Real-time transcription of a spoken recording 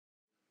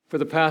For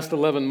the past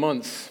 11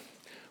 months,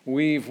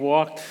 we've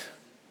walked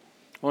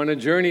on a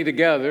journey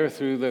together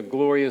through the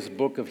glorious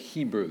book of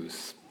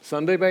Hebrews,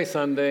 Sunday by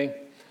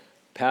Sunday,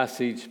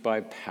 passage by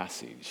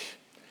passage.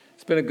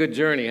 It's been a good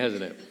journey,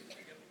 hasn't it?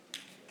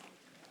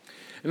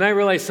 And I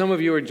realize some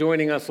of you are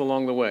joining us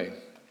along the way.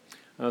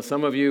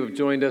 Some of you have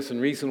joined us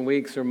in recent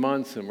weeks or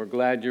months, and we're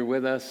glad you're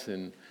with us.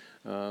 And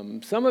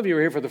some of you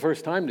are here for the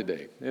first time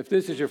today. If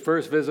this is your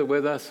first visit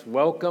with us,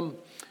 welcome.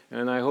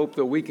 And I hope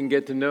that we can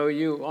get to know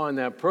you on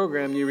that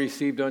program you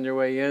received on your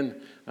way in.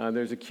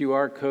 There's a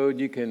QR code.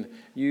 You can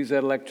use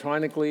that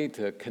electronically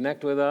to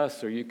connect with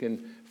us, or you can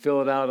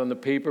fill it out on the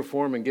paper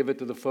form and give it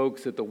to the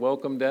folks at the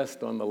welcome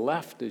desk on the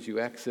left as you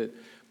exit.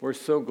 We're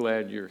so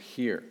glad you're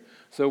here.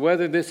 So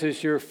whether this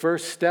is your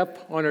first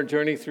step on our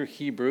journey through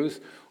Hebrews,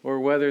 or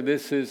whether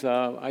this is,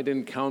 I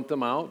didn't count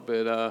them out,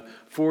 but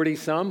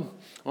 40-some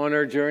on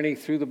our journey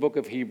through the book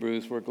of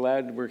Hebrews, we're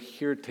glad we're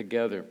here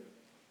together.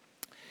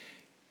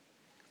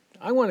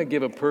 I want to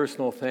give a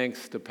personal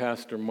thanks to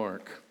Pastor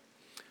Mark,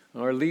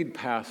 our lead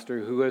pastor,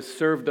 who has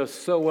served us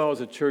so well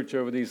as a church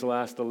over these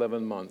last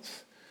 11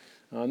 months.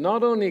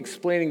 Not only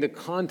explaining the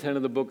content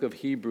of the book of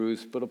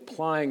Hebrews, but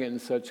applying it in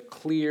such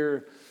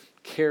clear,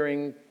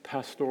 caring,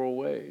 pastoral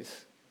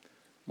ways.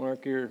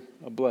 Mark, you're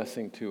a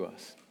blessing to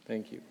us.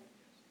 Thank you.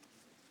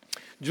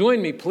 Join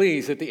me,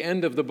 please, at the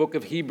end of the book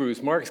of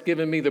Hebrews. Mark's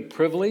given me the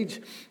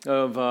privilege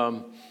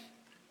of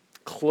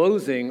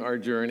closing our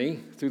journey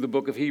through the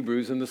book of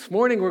Hebrews. And this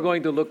morning we're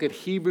going to look at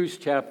Hebrews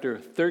chapter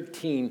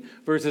 13,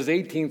 verses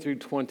 18 through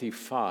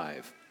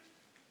 25.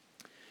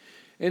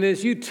 And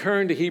as you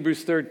turn to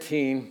Hebrews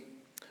 13,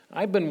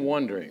 I've been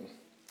wondering,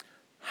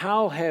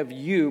 how have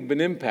you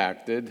been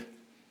impacted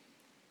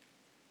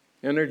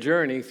in our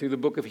journey through the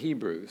book of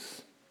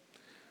Hebrews?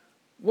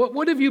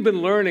 What have you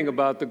been learning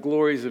about the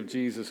glories of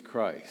Jesus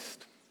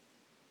Christ?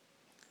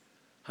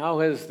 How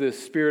has the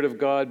Spirit of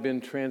God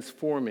been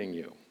transforming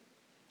you?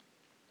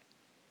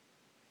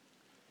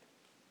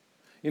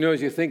 You know,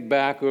 as you think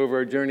back over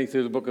our journey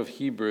through the book of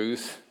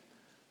Hebrews,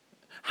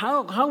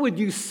 how would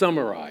you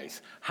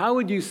summarize? How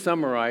would you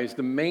summarize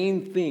the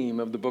main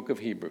theme of the book of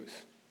Hebrews?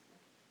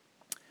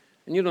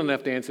 And you don't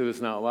have to answer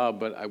this out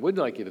loud, but I would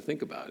like you to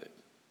think about it.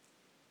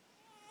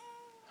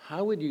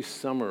 How would you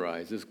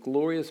summarize this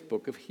glorious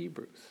book of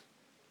Hebrews?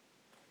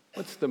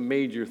 What's the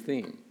major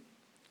theme?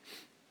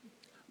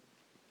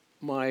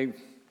 My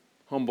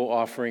humble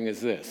offering is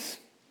this: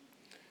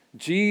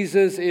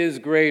 Jesus is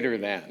greater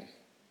than.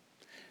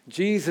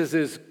 Jesus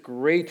is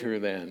greater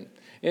than.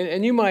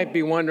 And you might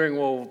be wondering,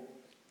 well,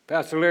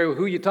 Pastor Larry,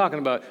 who are you talking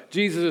about?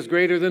 Jesus is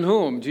greater than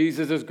whom?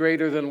 Jesus is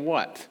greater than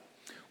what?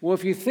 Well,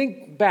 if you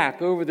think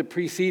back over the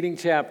preceding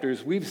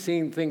chapters, we've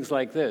seen things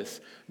like this.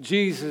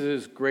 Jesus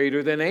is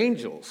greater than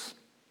angels.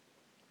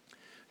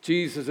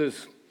 Jesus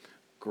is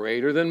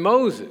greater than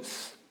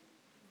Moses.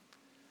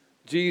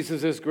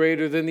 Jesus is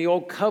greater than the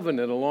Old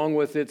Covenant, along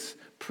with its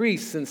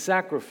priests and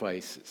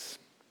sacrifices.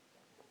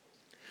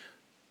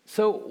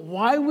 So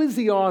why was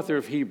the author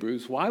of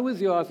Hebrews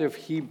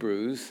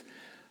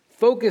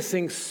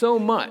focusing so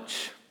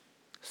much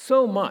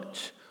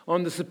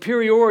on the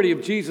superiority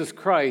of Jesus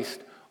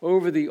Christ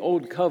over the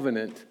Old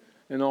Covenant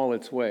in all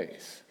its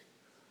ways?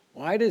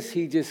 Why does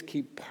he just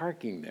keep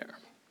parking there?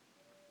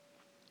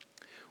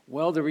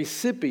 Well, the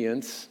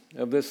recipients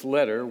of this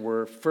letter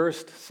were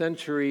first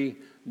century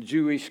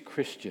Jewish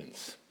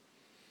Christians.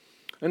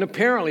 And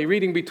apparently,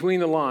 reading between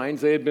the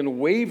lines, they had been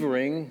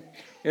wavering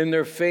in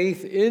their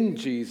faith in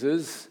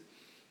Jesus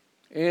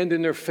and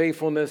in their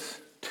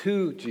faithfulness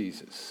to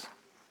Jesus.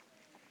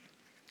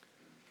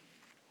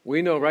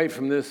 We know right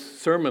from this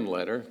sermon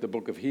letter, the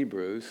book of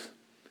Hebrews,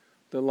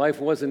 that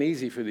life wasn't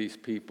easy for these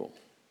people.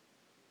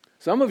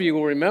 Some of you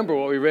will remember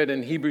what we read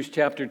in Hebrews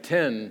chapter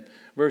 10,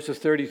 verses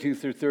 32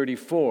 through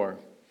 34.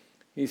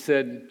 He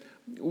said,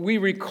 "We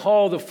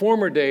recall the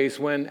former days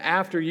when,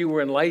 after you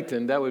were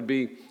enlightened," that would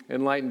be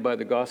enlightened by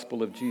the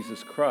gospel of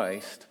Jesus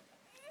Christ.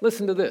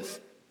 Listen to this.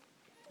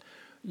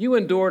 "You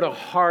endured a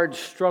hard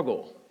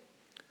struggle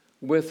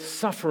with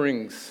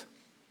sufferings,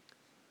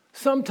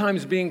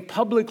 sometimes being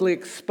publicly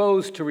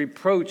exposed to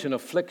reproach and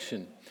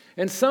affliction,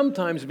 and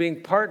sometimes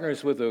being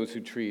partners with those who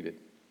treated.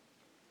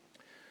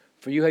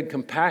 For you had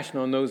compassion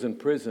on those in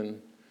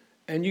prison,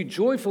 and you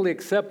joyfully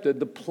accepted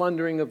the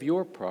plundering of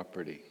your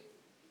property."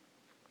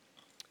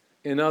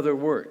 In other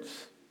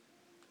words,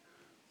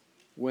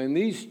 when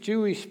these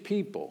Jewish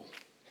people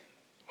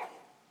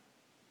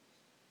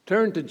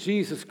turned to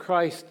Jesus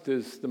Christ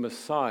as the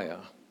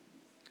Messiah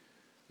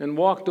and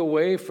walked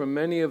away from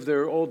many of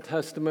their Old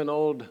Testament,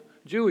 old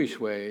Jewish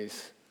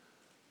ways,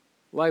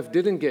 life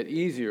didn't get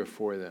easier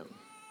for them.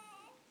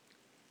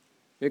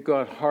 It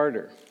got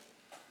harder.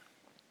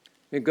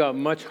 It got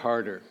much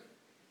harder.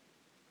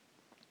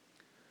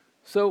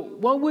 So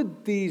what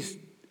would these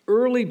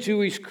early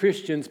Jewish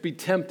Christians be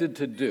tempted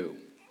to do?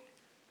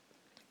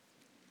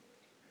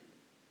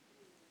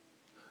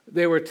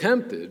 They were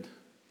tempted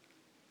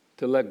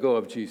to let go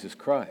of Jesus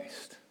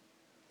Christ.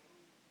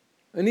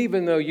 And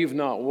even though you've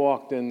not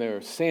walked in their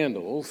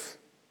sandals,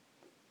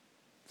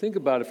 think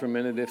about it for a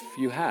minute if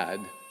you had.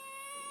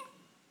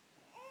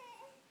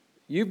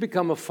 You've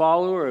become a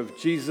follower of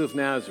Jesus of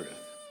Nazareth.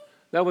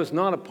 That was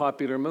not a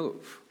popular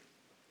move.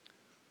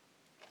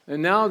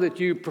 And now that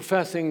you're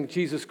professing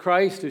Jesus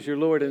Christ as your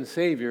Lord and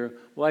Savior,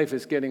 life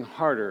is getting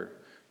harder.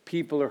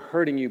 People are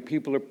hurting you.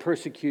 People are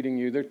persecuting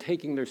you. They're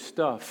taking their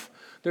stuff.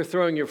 They're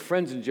throwing your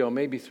friends in jail,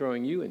 maybe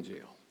throwing you in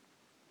jail.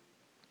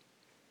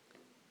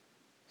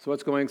 So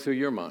what's going through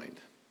your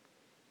mind?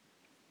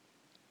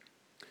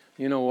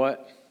 You know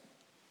what?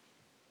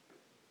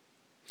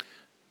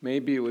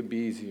 Maybe it would be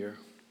easier.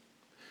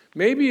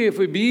 Maybe it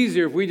would be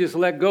easier if we just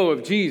let go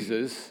of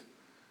Jesus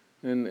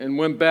and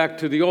went back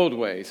to the old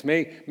ways.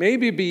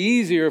 Maybe it'd be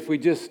easier if we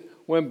just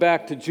went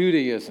back to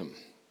Judaism.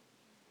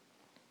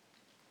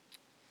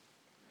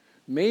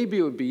 Maybe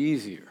it would be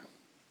easier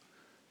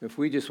if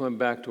we just went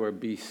back to our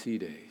BC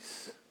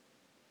days,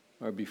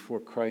 our before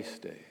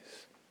Christ days.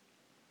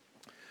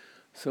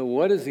 So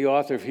what is the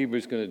author of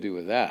Hebrews going to do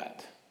with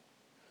that?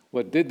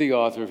 What did the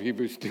author of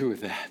Hebrews do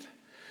with that?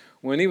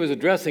 When he was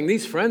addressing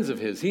these friends of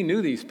his, he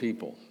knew these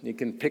people. You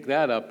can pick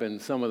that up in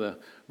some of the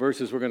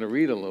verses we're going to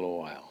read in a little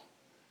while.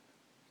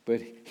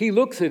 But he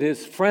looks at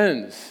his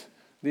friends,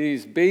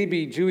 these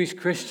baby Jewish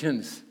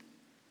Christians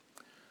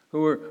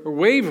who are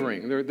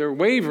wavering. They're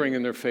wavering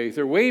in their faith.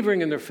 They're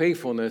wavering in their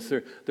faithfulness.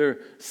 They're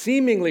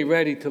seemingly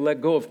ready to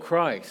let go of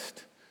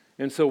Christ.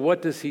 And so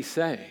what does he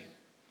say?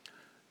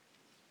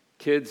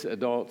 Kids,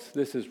 adults,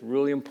 this is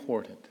really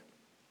important.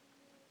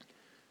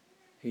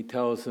 He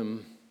tells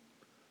them,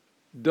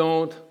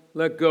 don't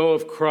let go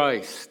of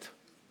Christ.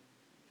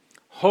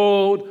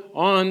 Hold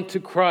on to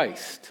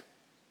Christ.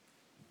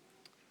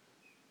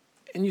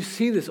 And you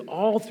see this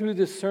all through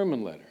this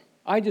sermon letter.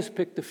 I just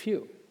picked a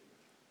few.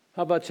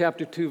 How about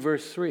chapter 2,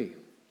 verse 3?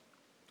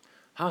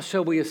 How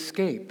shall we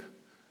escape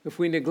if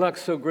we neglect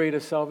so great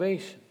a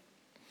salvation?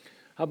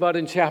 How about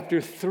in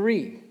chapter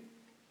 3?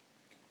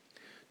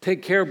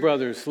 Take care,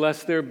 brothers,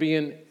 lest there be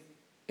in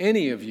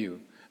any of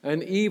you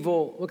an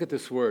evil, look at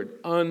this word,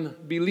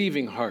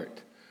 unbelieving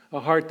heart, a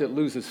heart that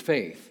loses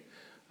faith,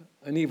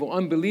 an evil,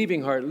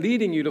 unbelieving heart,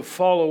 leading you to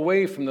fall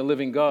away from the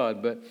living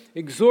God, but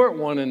exhort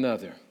one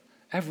another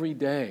every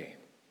day,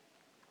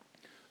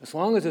 as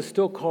long as it's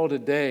still called a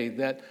day,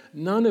 that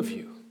none of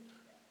you,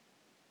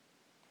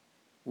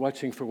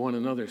 watching for one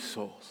another's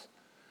souls,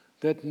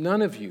 that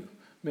none of you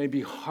may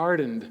be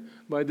hardened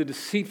by the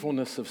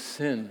deceitfulness of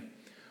sin.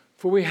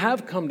 For we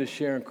have come to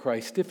share in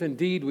Christ, if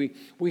indeed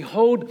we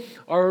hold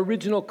our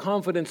original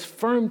confidence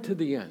firm to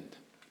the end.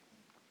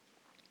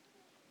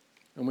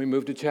 And we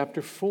move to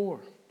chapter 4.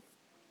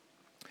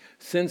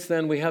 Since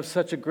then, we have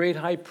such a great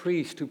high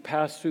priest who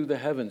passed through the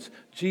heavens,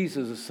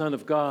 Jesus, the Son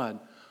of God.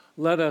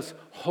 Let us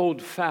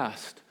hold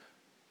fast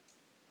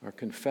our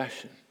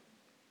confession.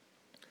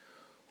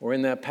 Or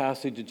in that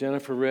passage that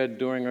Jennifer read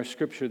during our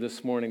scripture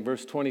this morning,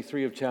 verse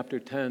 23 of chapter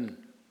 10,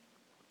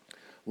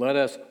 let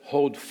us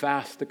hold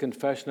fast the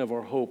confession of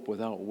our hope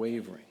without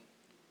wavering.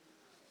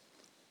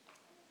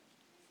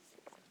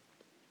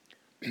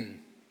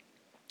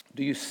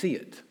 Do you see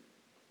it?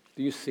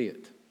 Do you see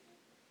it?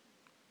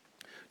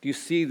 Do you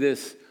see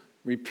this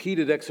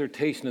repeated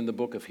exhortation in the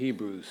book of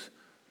Hebrews?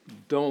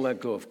 Don't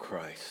let go of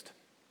Christ.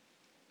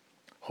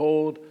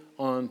 Hold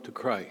on to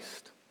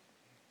Christ.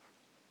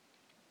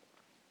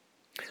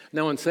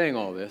 Now, in saying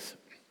all this,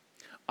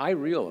 I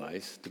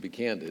realize, to be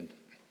candid,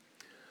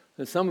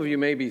 that some of you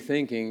may be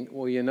thinking,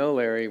 well, you know,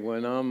 Larry,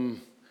 when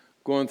I'm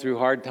going through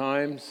hard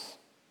times,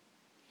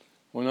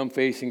 when I'm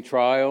facing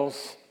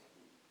trials,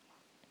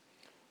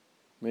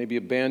 maybe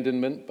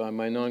abandonment by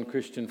my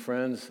non-Christian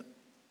friends,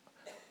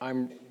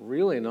 I'm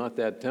really not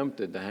that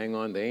tempted to hang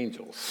on to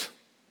angels.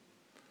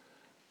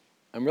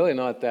 I'm really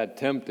not that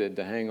tempted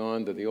to hang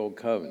on to the old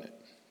covenant.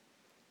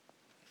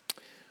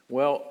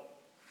 Well,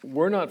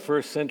 we're not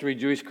first century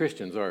Jewish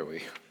Christians, are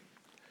we?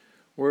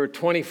 We're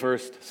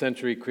 21st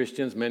century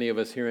Christians, many of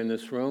us here in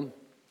this room.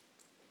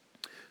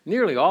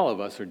 Nearly all of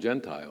us are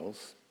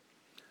Gentiles,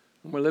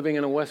 and we're living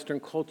in a Western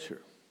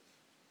culture.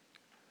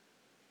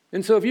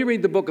 And so if you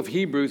read the book of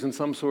Hebrews in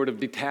some sort of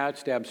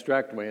detached,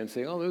 abstract way and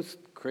say, oh, those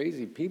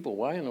crazy people,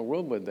 why in the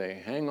world would they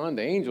hang on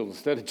to angels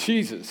instead of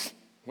Jesus?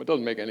 Well, it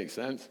doesn't make any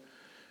sense.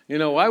 You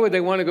know, why would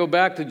they want to go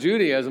back to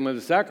Judaism with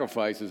the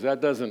sacrifices?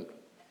 That doesn't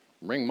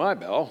ring my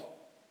bell.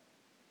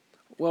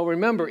 Well,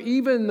 remember,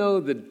 even though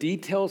the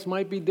details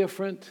might be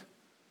different,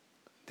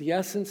 the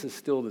essence is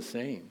still the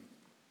same.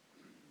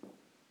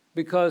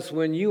 Because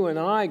when you and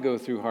I go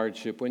through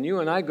hardship, when you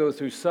and I go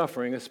through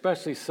suffering,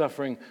 especially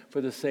suffering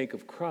for the sake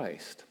of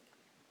Christ,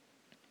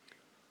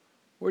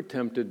 we're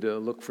tempted to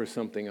look for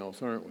something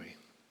else, aren't we?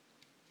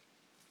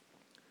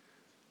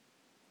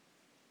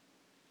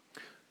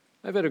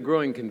 I've had a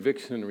growing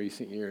conviction in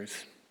recent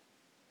years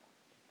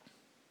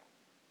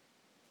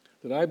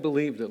that I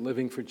believe that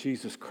living for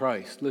Jesus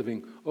Christ,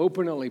 living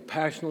openly,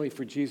 passionately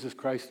for Jesus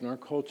Christ in our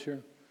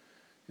culture,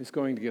 is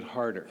going to get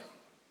harder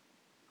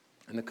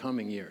in the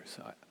coming years.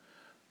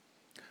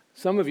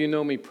 Some of you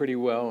know me pretty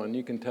well, and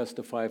you can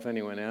testify if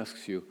anyone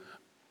asks you.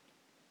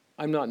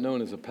 I'm not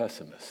known as a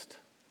pessimist.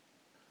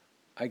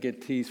 I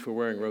get teased for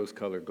wearing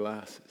rose-colored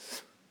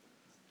glasses.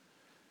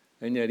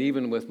 And yet,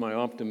 even with my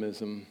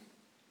optimism,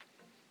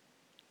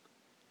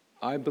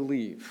 I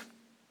believe,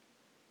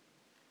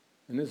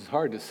 and this is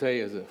hard to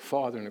say as a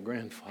father and a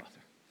grandfather.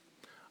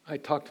 I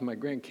talked to my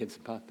grandkids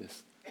about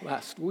this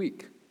last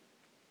week.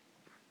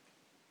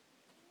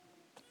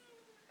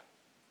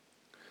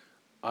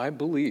 I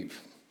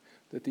believe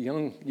that the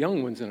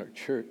young ones in our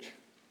church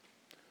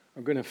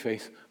are going to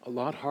face a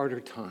lot harder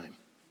time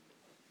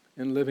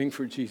in living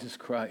for Jesus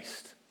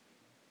Christ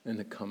in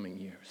the coming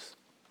years.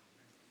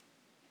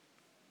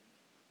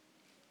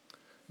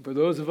 For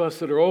those of us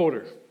that are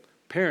older,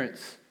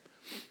 parents,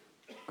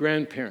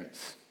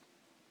 grandparents,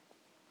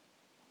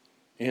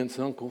 aunts,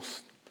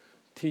 uncles,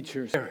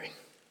 teachers, preparing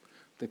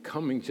the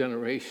coming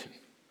generation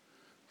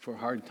for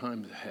hard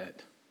times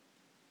ahead.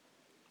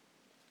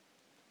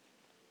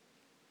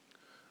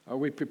 Are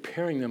we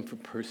preparing them for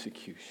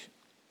persecution?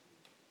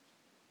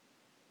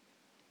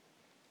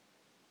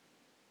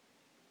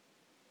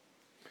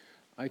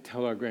 I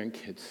tell our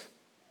grandkids,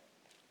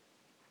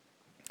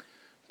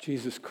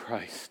 Jesus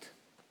Christ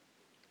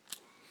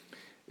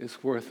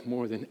is worth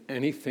more than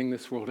anything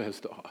this world has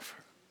to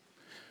offer.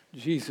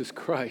 Jesus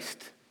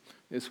Christ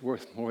is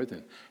worth more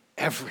than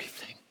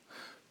everything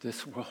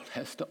this world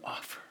has to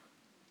offer.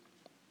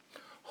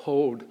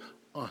 Hold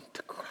on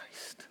to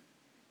Christ.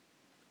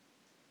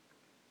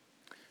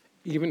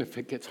 Even if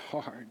it gets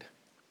hard,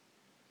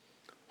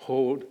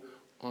 hold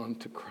on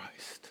to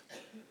Christ.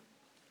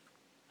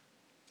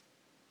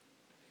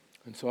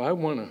 And so I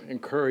want to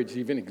encourage,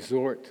 even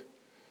exhort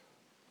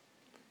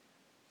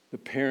the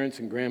parents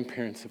and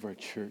grandparents of our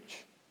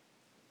church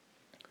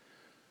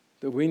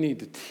that we need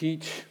to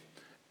teach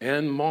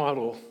and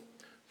model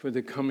for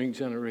the coming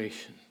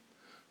generation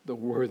the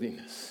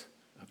worthiness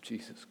of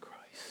Jesus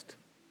Christ.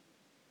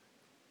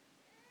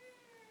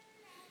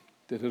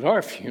 That at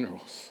our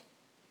funerals,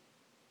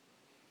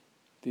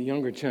 the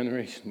younger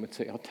generation would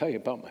say, I'll tell you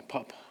about my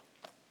papa.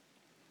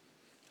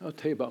 I'll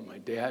tell you about my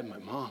dad, my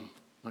mom,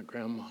 my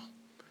grandma.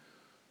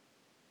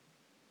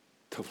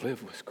 To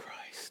live was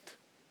Christ,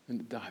 and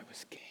to die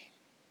was gain.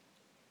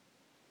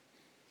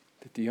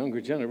 That the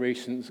younger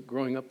generations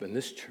growing up in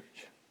this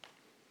church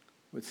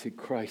would see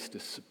Christ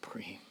as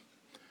supreme.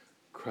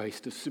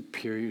 Christ is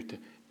superior to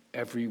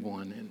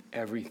everyone and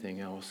everything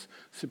else,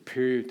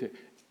 superior to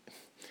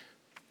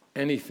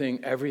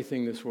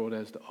everything this world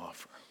has to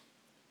offer.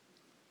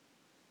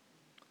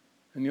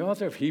 And the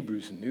author of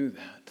Hebrews knew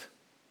that.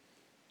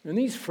 And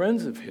these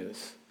friends of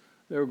his,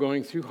 they were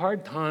going through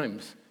hard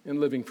times in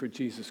living for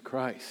Jesus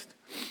Christ,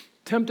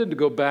 tempted to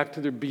go back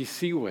to their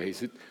BC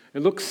ways. It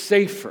looks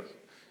safer.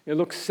 It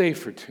looks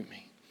safer to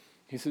me.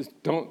 He says,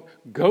 don't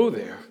go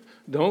there.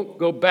 Don't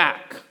go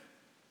back.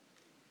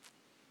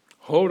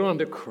 Hold on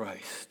to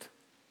Christ.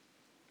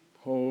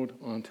 Hold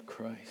on to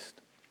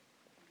Christ.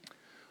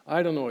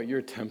 I don't know what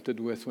you're tempted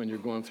with when you're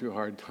going through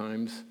hard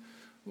times.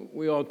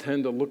 We all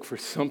tend to look for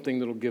something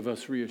that'll give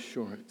us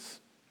reassurance.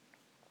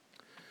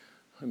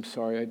 I'm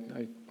sorry,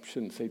 I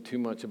shouldn't say too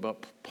much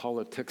about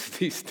politics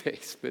these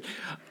days, but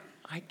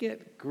I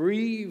get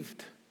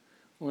grieved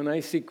when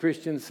I see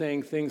Christians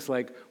saying things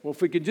like, well,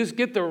 if we could just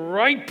get the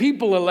right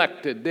people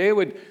elected, they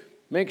would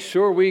make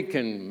sure we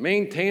can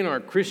maintain our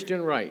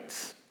Christian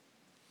rights.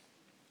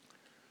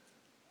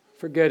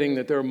 Forgetting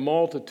that there are a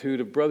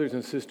multitude of brothers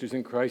and sisters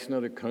in Christ in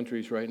other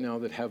countries right now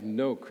that have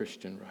no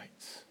Christian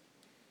rights.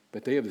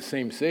 But they have the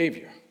same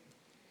Savior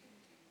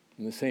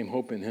and the same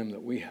hope in Him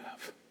that we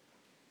have.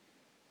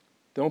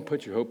 Don't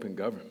put your hope in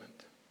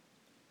government.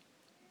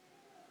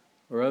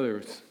 Or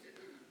others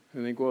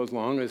who think, well, as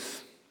long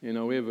as,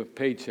 we have a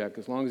paycheck,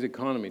 as long as the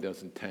economy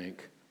doesn't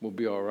tank, we'll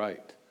be all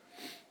right.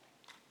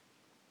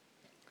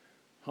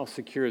 How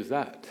secure is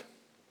that?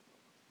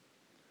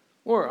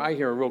 Or I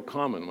hear a real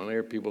common when I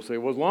hear people say,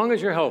 well, as long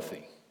as you're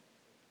healthy.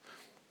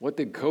 What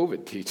did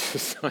COVID teach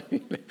us? I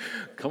mean,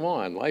 come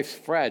on, life's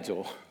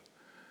fragile.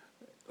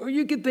 Or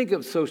you could think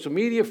of social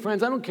media,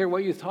 friends, I don't care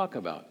what you talk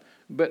about,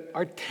 but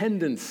our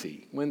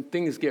tendency when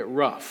things get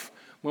rough,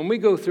 when we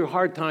go through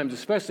hard times,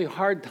 especially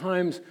hard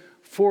times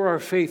for our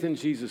faith in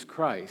Jesus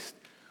Christ,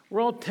 we're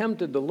all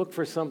tempted to look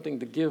for something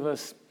to give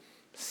us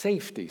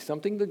safety,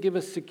 something to give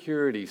us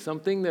security,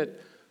 something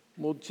that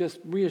will just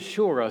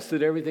reassure us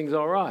that everything's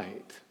all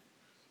right.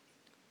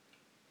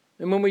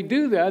 And when we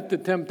do that, the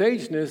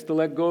temptation is to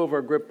let go of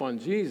our grip on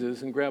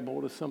Jesus and grab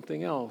hold of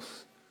something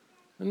else.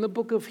 And the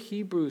book of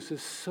Hebrews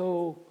is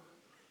so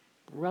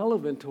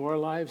relevant to our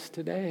lives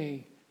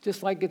today,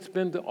 just like it's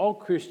been to all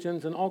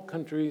Christians in all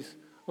countries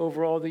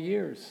over all the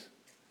years.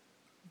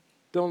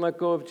 Don't let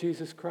go of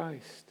Jesus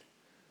Christ.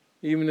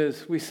 Even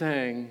as we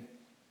sang,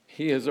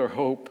 He is our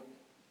hope.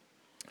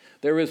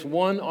 There is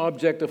one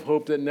object of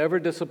hope that never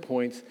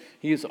disappoints.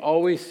 He is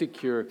always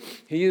secure.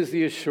 He is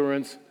the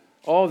assurance,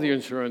 all the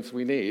insurance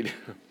we need.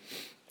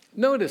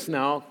 Notice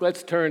now,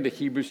 let's turn to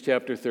Hebrews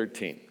chapter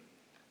 13.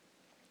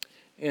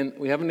 And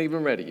we haven't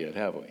even read it yet,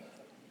 have we?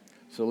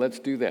 So let's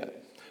do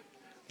that.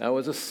 That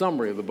was a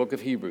summary of the book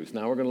of Hebrews.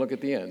 Now we're going to look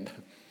at the end.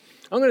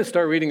 I'm going to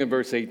start reading in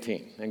verse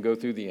 18 and go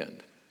through the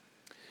end.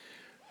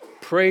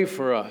 Pray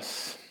for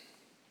us,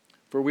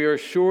 for we are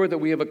sure that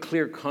we have a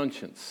clear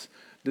conscience,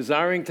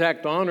 desiring to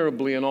act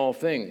honorably in all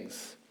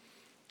things.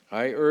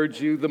 I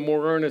urge you the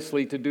more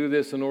earnestly to do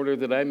this in order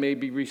that I may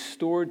be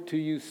restored to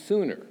you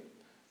sooner.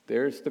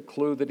 There's the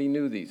clue that he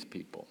knew these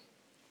people.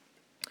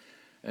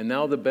 And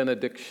now the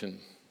benediction.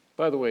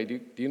 By the way,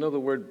 do you know the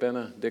word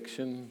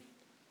benediction?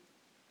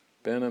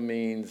 Bena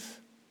means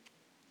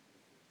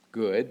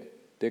good.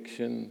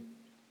 Diction,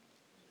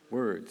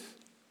 words.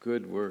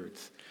 Good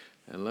words.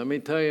 And let me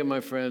tell you, my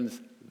friends,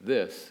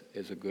 this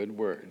is a good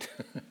word.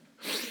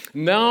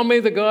 Now may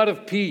the God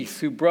of peace,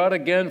 who brought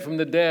again from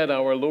the dead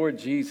our Lord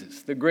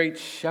Jesus, the great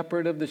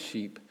shepherd of the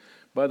sheep,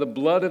 by the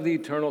blood of the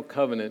eternal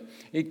covenant,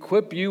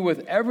 equip you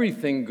with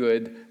everything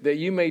good, that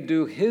you may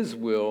do his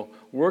will,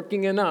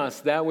 working in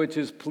us that which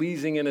is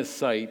pleasing in his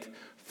sight,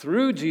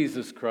 through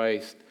Jesus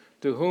Christ,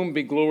 to whom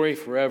be glory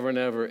forever and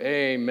ever.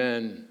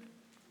 Amen.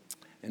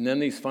 And then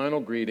these final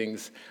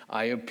greetings.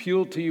 I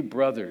appeal to you,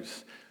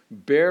 brothers,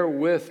 bear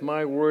with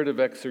my word of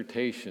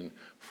exhortation,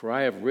 for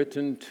I have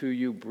written to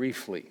you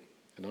briefly.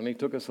 It only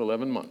took us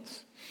 11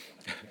 months.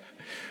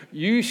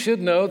 You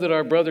should know that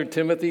our brother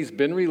Timothy's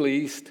been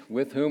released,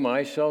 with whom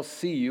I shall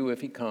see you if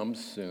he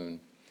comes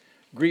soon.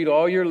 Greet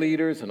all your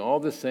leaders and all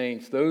the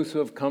saints. Those who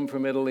have come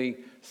from Italy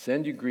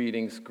send you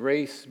greetings.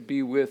 Grace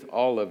be with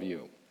all of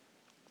you.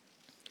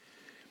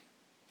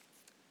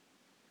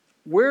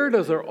 Where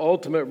does our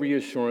ultimate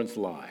reassurance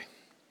lie?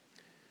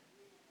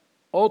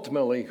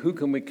 Ultimately, who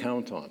can we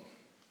count on?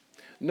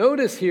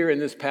 Notice here in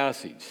this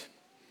passage,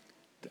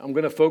 I'm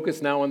going to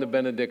focus now on the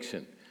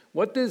benediction.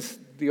 What does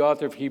the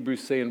author of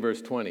Hebrews say in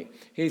verse 20?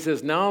 He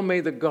says, now may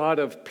the God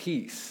of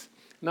peace.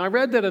 Now, I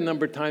read that a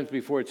number of times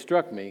before it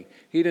struck me.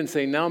 He didn't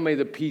say, now may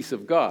the peace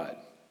of God.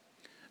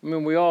 I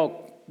mean, we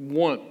all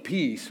want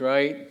peace,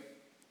 right?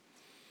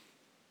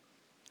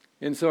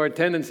 And so our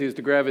tendency is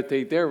to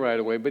gravitate there right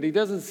away. But he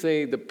doesn't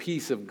say the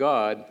peace of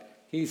God.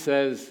 He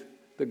says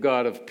the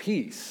God of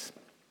peace.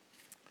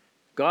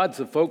 God's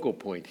the focal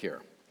point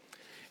here.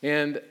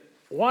 And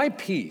why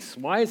peace?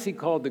 Why is he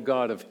called the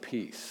God of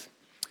peace?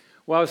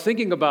 Well, I was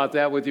thinking about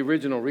that with the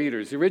original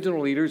readers. The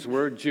original readers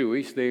were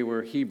Jewish. They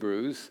were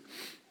Hebrews.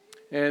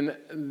 And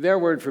their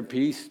word for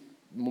peace,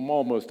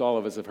 almost all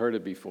of us have heard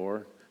it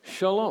before,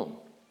 shalom.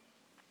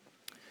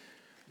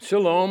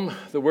 Shalom,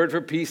 the word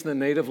for peace in the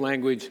native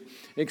language,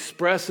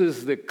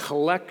 expresses the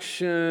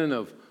collection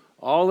of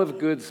all of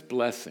God's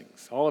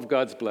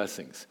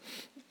blessings,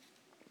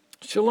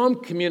 Shalom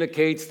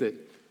communicates that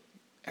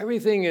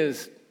everything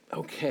is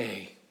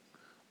okay.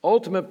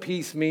 Ultimate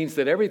peace means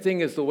that everything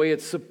is the way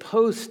it's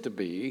supposed to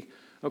be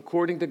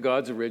according to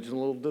God's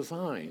original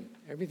design.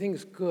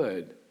 Everything's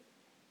good.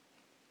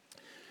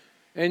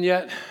 And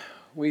yet,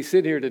 we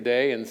sit here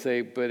today and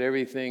say, but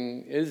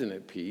everything isn't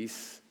at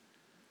peace.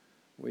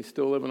 We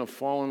still live in a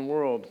fallen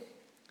world.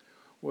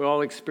 We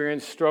all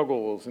experience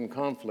struggles and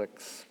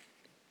conflicts.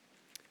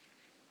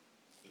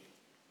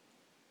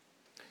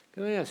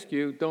 Can I ask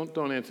you, don't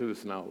answer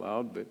this out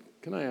loud, but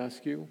can I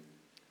ask you,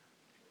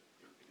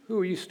 who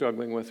are you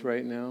struggling with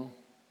right now?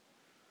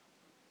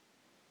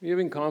 Are you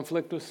having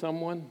conflict with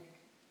someone?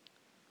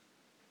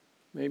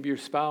 Maybe your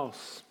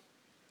spouse.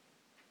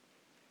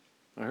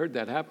 I heard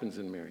that happens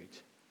in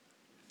marriage.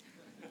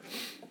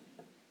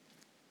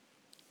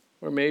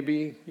 Or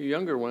maybe your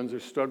younger ones are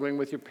struggling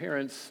with your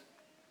parents.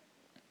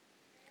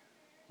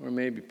 Or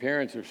maybe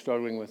parents are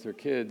struggling with their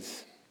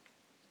kids.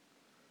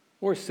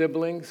 Or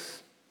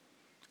siblings.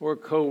 Or a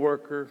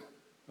coworker,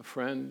 a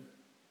friend.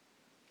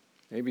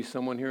 Maybe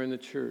someone here in the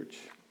church.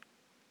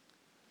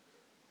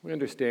 We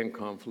understand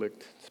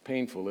conflict. It's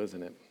painful,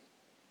 isn't it?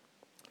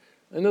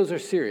 And those are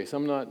serious.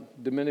 I'm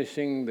not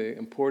diminishing the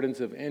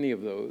importance of any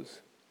of those.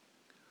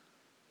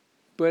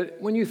 But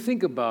when you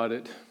think about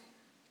it,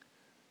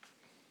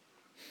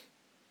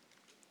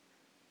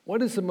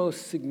 what is the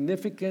most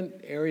significant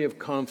area of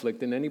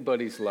conflict in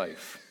anybody's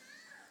life?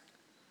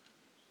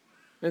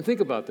 And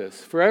think about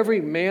this. For every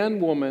man,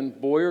 woman,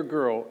 boy, or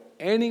girl,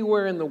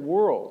 anywhere in the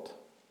world,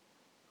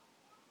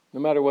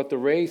 no matter what the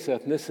race,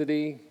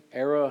 ethnicity,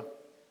 era,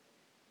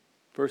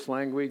 first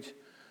language,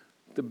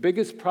 the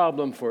biggest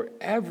problem for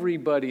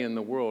everybody in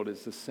the world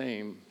is the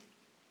same.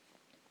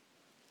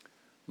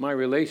 My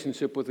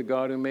relationship with the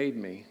God who made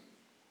me.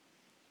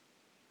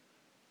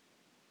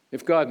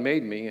 If God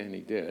made me, and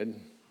he did,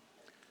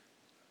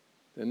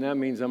 then that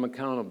means I'm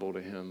accountable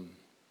to him.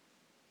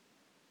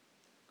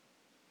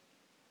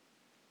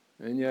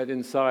 And yet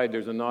inside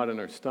there's a knot in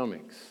our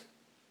stomachs.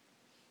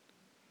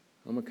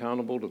 I'm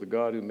accountable to the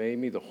God who made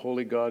me, the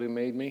holy God who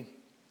made me.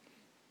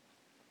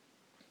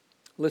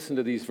 Listen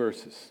to these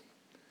verses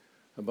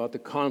about the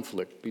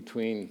conflict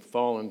between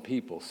fallen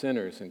people,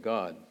 sinners, and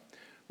God.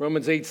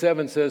 Romans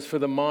 8:7 says, for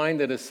the mind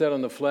that is set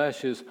on the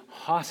flesh is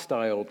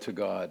hostile to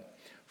God,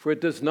 for it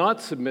does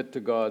not submit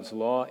to God's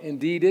law.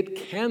 Indeed, it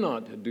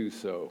cannot do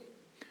so.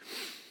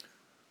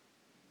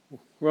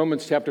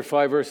 Romans chapter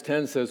 5, verse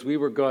 10 says, we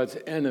were God's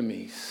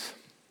enemies.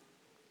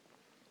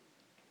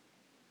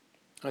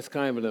 That's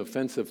kind of an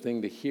offensive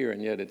thing to hear,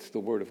 and yet it's the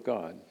word of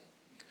God.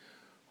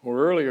 Or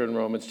earlier in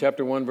Romans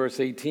chapter 1, verse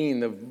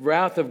 18, the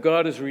wrath of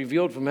God is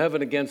revealed from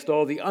heaven against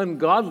all the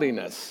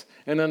ungodliness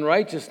and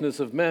unrighteousness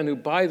of men who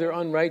by their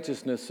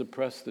unrighteousness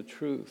suppress the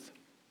truth.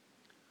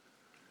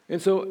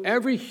 And so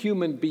every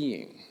human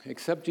being,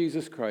 except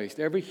Jesus Christ,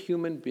 every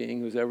human being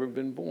who's ever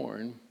been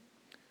born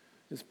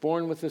is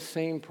born with the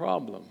same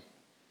problem.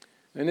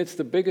 And it's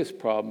the biggest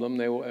problem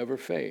they will ever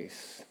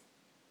face.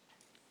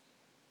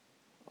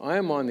 I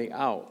am on the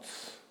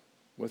outs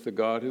with the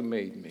God who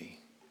made me.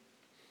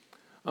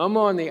 I'm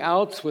on the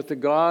outs with the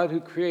God who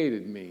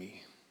created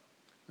me,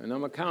 and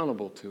I'm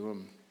accountable to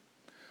him.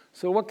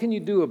 So what can you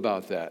do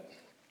about that?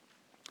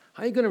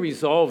 How are you going to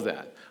resolve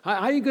that? How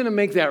are you going to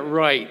make that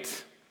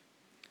right?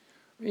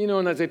 You know,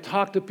 and as I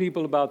talk to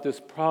people about this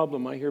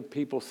problem, I hear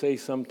people say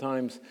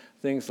sometimes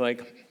things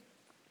like,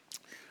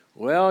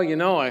 well, you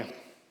know,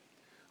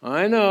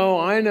 I know,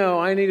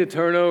 I need to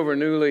turn over a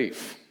new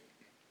leaf.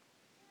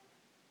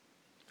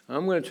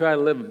 I'm going to try to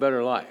live a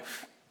better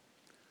life.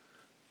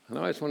 And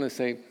I just want to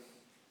say,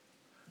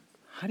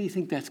 how do you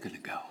think that's going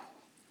to go?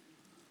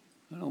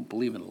 I don't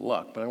believe in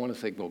luck, but I want to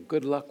say, well,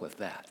 good luck with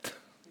that.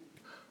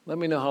 Let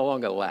me know how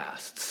long it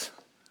lasts.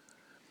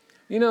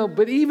 You know,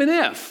 but even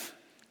if,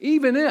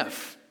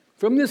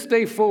 from this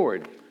day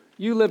forward,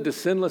 you lived a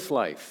sinless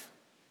life.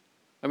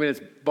 I mean,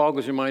 it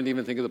boggles your mind to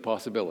even think of the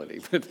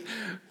possibility. But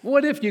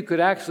what if you could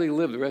actually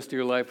live the rest of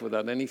your life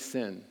without any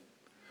sin?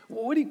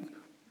 What are you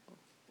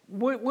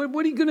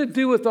going to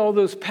do with all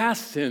those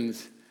past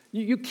sins?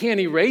 You can't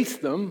erase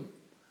them.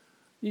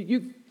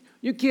 You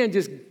can't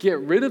just get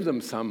rid of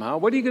them somehow.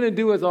 What are you going to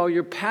do with all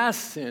your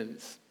past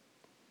sins?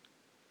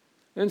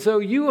 And so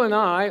you and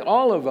I,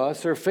 all of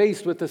us, are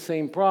faced with the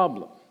same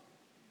problem.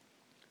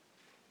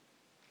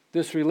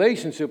 This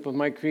relationship with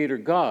my Creator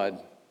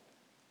God,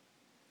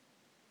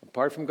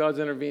 apart from God's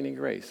intervening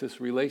grace, this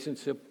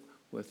relationship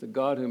with the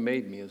God who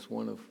made me is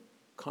one of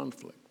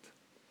conflict,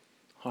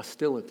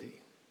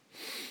 hostility,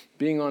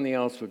 being on the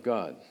outs with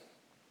God.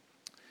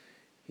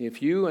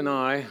 If you and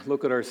I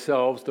look at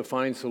ourselves to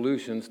find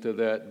solutions to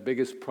that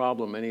biggest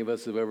problem any of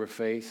us have ever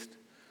faced,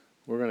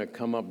 we're going to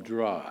come up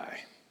dry.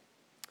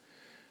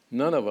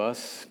 None of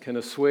us can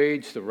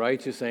assuage the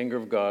righteous anger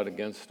of God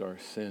against our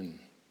sin,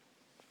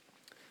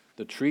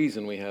 the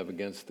treason we have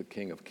against the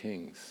King of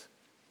Kings.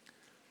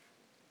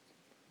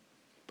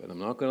 But I'm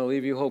not going to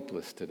leave you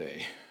hopeless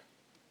today.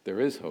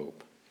 There is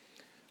hope.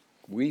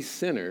 We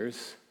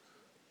sinners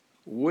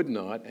would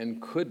not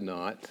and could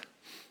not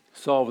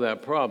solve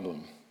that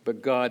problem,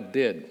 but God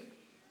did.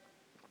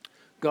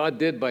 God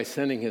did by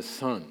sending his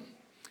Son.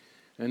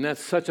 And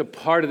that's such a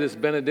part of this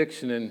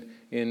benediction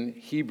in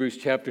Hebrews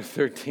chapter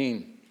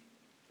 13.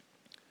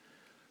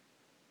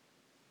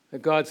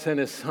 That God sent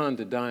his Son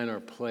to die in our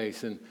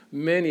place. And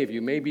many of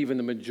you, maybe even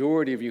the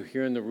majority of you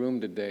here in the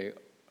room today,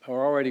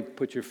 are already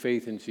put your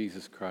faith in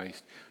Jesus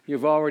Christ.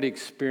 You've already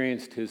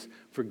experienced his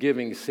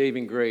forgiving,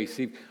 saving grace.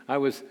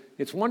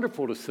 It's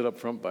wonderful to sit up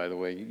front, by the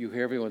way. You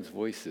hear everyone's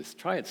voices.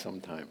 Try it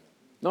sometime.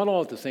 Not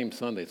all at the same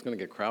Sunday. It's going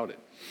to get crowded.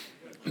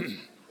 But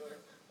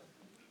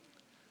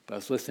I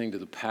was listening to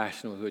the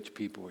passion with which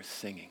people were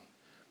singing.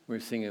 We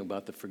were singing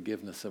about the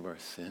forgiveness of our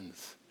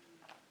sins.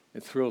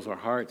 It thrills our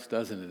hearts,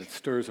 doesn't it? It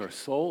stirs our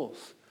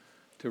souls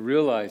to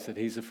realize that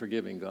he's a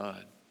forgiving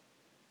God.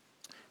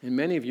 And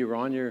many of you are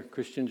on your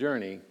Christian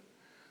journey.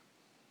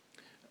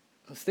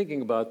 I was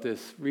thinking about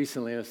this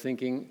recently. I was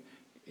thinking,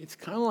 it's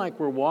kind of like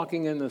we're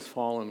walking in this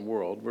fallen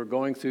world. We're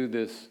going through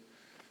this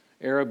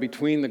era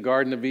between the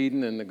Garden of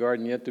Eden and the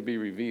garden yet to be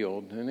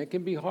revealed, and it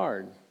can be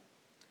hard.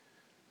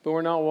 But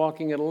we're not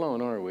walking it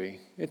alone, are we?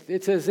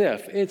 It's as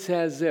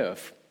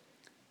if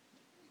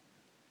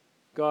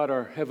God,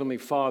 our Heavenly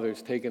Father,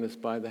 has taken us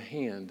by the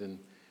hand, and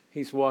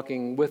he's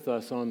walking with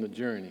us on the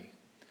journey.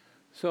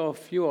 So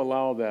if you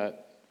allow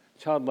that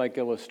childlike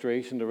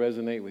illustration to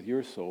resonate with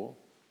your soul,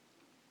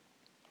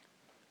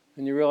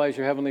 and you realize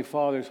your Heavenly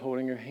Father is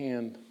holding your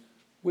hand,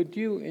 would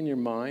you, in your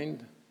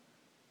mind,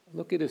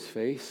 look at his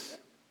face?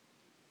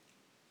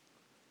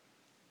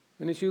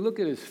 And as you look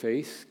at his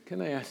face,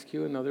 can I ask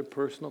you another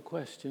personal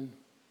question?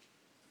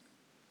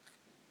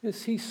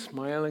 Is he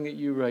smiling at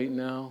you right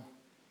now?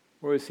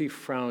 Or is he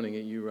frowning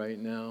at you right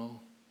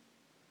now?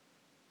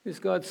 Is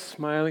God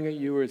smiling at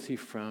you or is he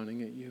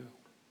frowning at you?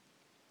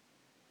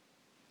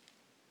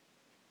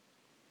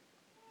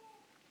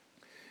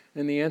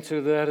 And the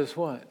answer to that is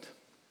what?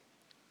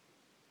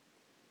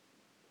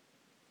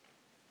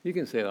 You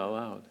can say it out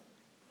loud.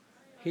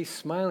 He's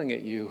smiling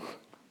at you.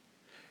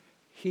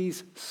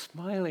 He's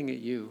smiling at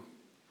you.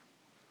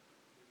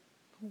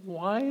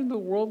 Why in the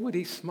world would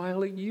he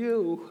smile at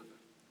you?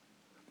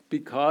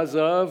 Because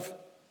of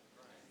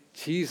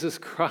Jesus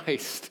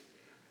Christ.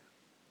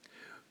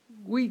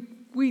 We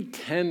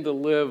tend to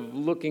live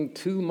looking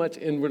too much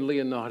inwardly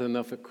and not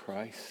enough at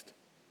Christ.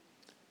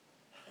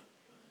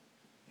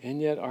 And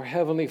yet our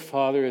Heavenly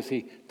Father, as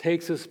he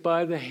takes us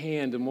by the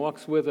hand and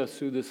walks with us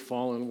through this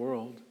fallen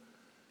world,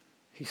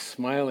 he's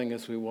smiling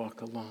as we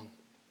walk along.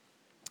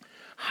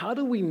 How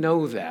do we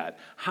know that?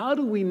 How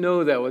do we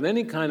know that with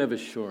any kind of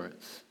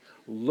assurance?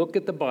 Look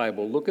at the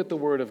Bible. Look at the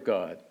Word of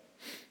God.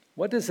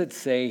 What does it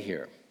say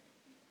here?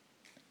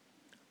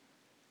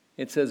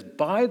 It says,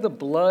 by the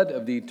blood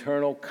of the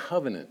eternal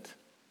covenant,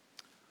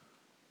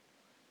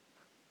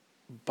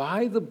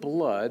 by the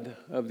blood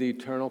of the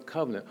eternal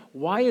covenant.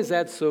 Why is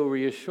that so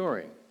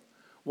reassuring?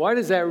 Why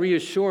does that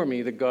reassure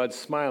me that God's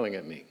smiling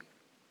at me?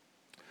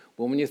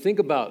 Well, when you think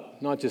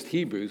about not just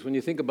Hebrews, when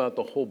you think about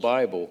the whole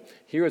Bible,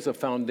 here is a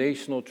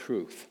foundational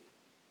truth.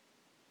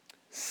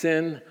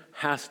 Sin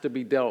has to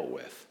be dealt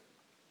with.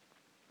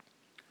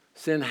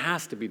 Sin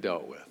has to be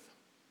dealt with.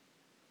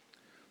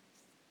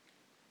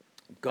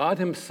 God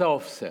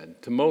himself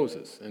said to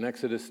Moses in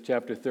Exodus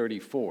chapter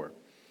 34,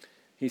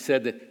 he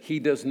said that he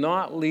does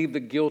not leave the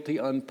guilty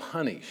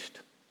unpunished.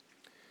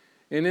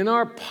 And in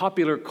our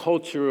popular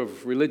culture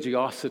of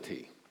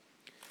religiosity,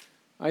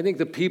 I think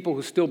the people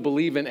who still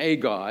believe in a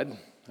God,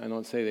 I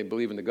don't say they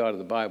believe in the God of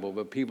the Bible,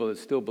 but people that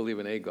still believe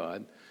in a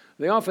God,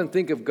 they often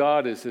think of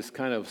God as this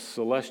kind of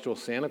celestial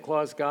Santa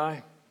Claus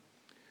guy.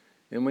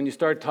 And when you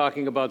start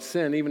talking about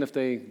sin, even if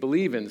they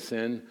believe in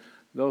sin,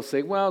 they'll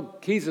say, well,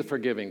 he's a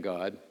forgiving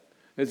God.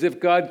 As if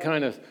God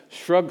kind of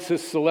shrugs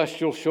his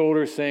celestial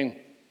shoulders saying,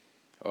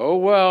 oh,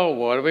 well,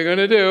 what are we going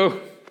to do?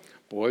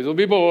 Boys will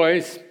be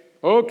boys.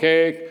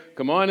 Okay,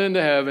 come on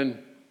into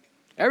heaven.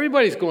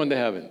 Everybody's going to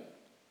heaven.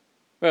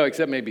 Well,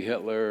 except maybe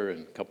Hitler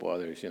and a couple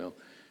others,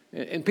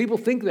 And people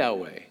think that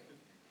way.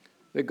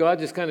 That God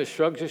just kind of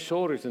shrugs his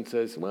shoulders and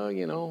says, well,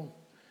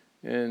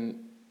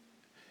 And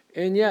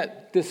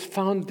yet, this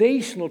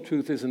foundational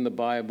truth is in the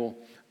Bible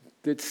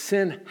that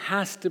sin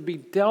has to be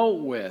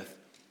dealt with.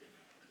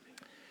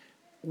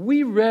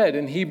 We read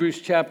in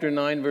Hebrews chapter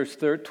 9, verse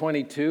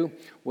 22,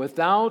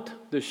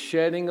 without the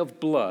shedding of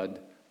blood,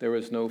 there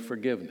is no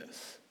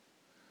forgiveness.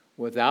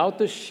 Without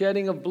the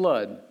shedding of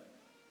blood,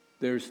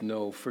 there's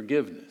no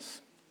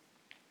forgiveness.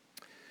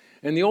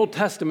 In the Old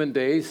Testament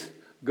days,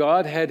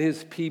 God had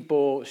his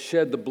people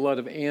shed the blood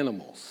of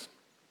animals.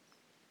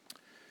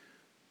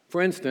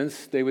 For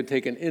instance, they would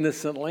take an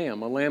innocent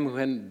lamb, a lamb who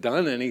hadn't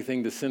done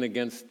anything to sin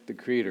against the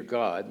Creator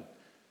God,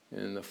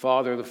 and the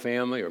father of the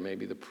family, or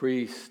maybe the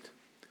priest,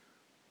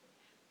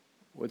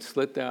 would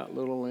slit that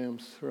little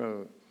lamb's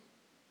throat,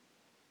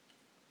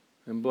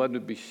 and blood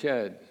would be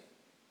shed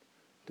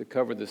to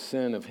cover the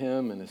sin of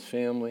him and his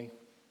family.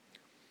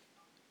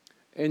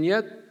 And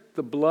yet,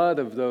 the blood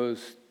of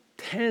those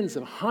tens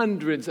of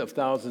hundreds of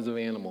thousands of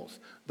animals,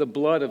 the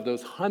blood of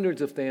those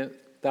hundreds of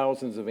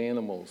thousands of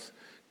animals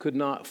could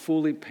not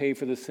fully pay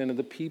for the sin of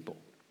the people.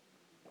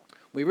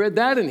 We read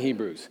that in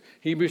Hebrews.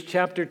 Hebrews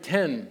chapter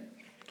 10.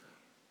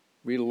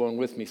 Read along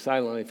with me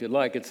silently if you'd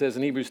like. It says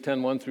in Hebrews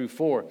 10, 1 through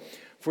 4,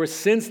 for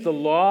since the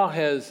law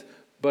has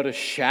but a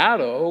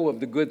shadow of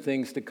the good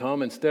things to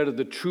come instead of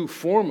the true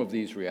form of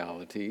these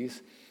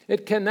realities,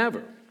 it can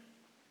never,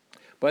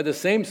 by the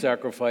same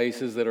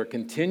sacrifices that are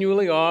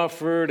continually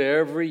offered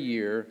every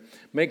year,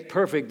 make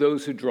perfect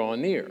those who draw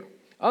near.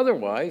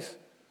 Otherwise,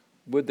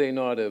 would they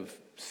not have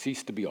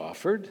ceased to be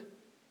offered,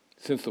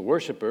 since the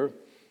worshiper,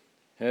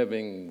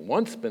 having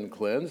once been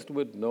cleansed,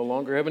 would no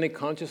longer have any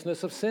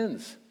consciousness of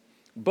sins?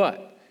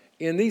 But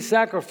in these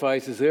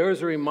sacrifices, there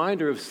is a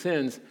reminder of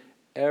sins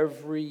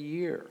every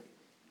year.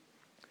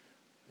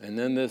 And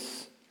then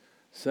this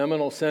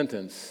seminal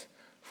sentence,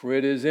 for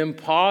it is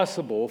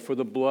impossible for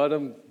the blood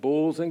of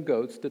bulls and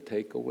goats to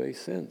take away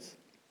sins.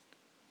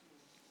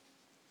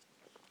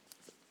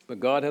 But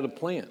God had a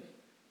plan.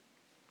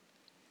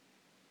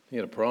 He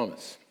had a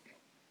promise.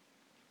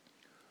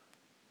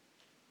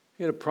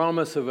 He had a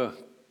promise of a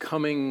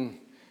coming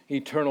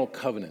eternal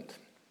covenant,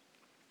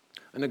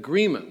 an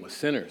agreement with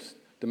sinners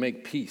to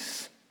make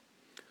peace.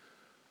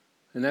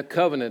 And that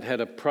covenant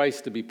had a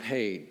price to be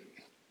paid.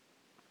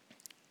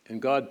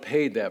 And God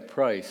paid that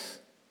price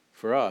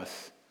for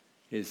us,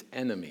 his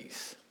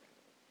enemies.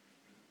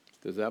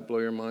 Does that blow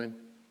your mind?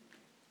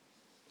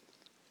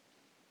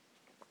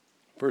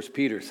 1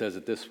 Peter says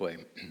it this way.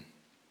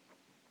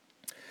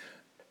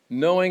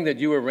 Knowing that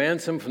you were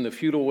ransomed from your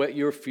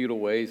futile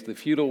ways, the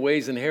futile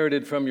ways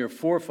inherited from your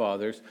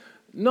forefathers,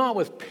 not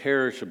with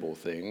perishable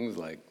things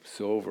like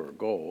silver or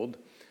gold,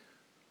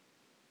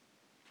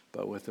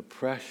 but with the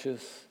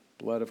precious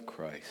blood of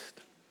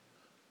Christ.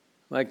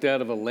 Like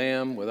that of a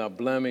lamb without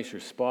blemish or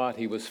spot,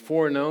 he was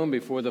foreknown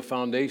before the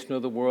foundation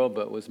of the world,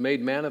 but was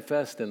made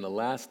manifest in the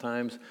last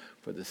times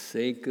for the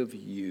sake of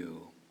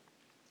you,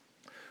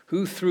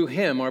 who through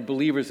him are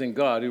believers in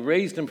God, who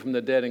raised him from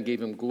the dead and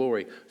gave him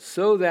glory,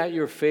 so that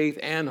your faith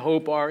and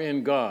hope are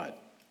in God.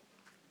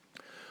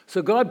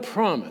 So God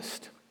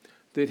promised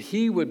that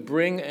he would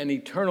bring an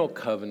eternal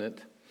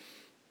covenant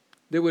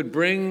that would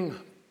bring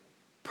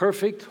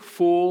perfect,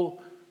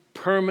 full,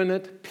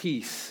 permanent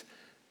peace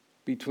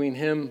between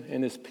him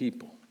and his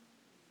people.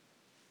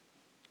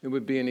 It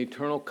would be an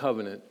eternal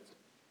covenant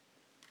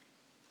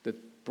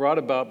that brought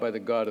about by the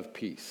God of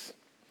peace.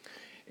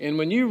 And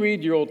when you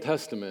read your Old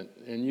Testament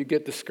and you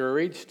get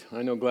discouraged,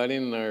 I know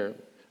Gladine and I are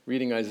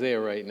reading Isaiah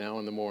right now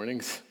in the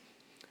mornings,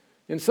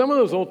 and some of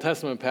those Old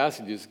Testament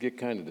passages get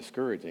kind of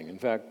discouraging. In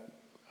fact,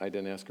 I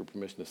didn't ask her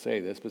permission to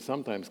say this, but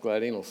sometimes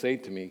Gladine will say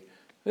to me,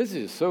 this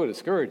is so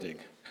discouraging.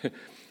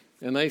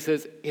 And I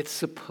says, it's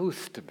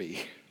supposed to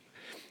be.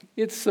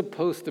 It's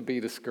supposed to be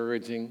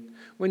discouraging.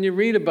 When you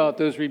read about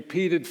those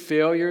repeated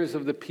failures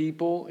of the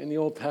people in the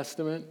Old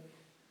Testament,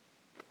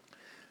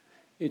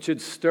 It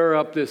should stir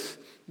up this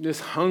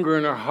hunger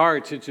in our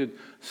hearts. It should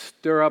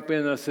stir up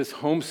in us this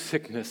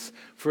homesickness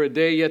for a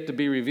day yet to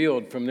be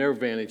revealed from their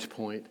vantage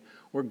point,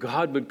 where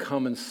God would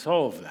come and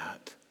solve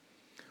that.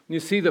 When you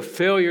see the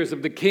failures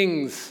of the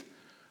kings,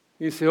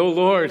 you say, oh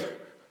Lord,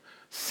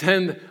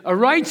 send a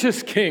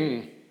righteous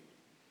king.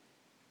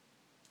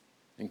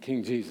 And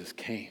King Jesus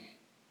came.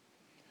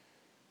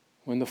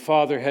 When the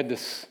Father had to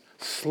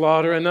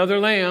slaughter another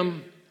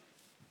lamb,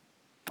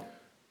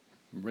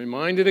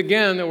 reminded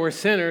again that we're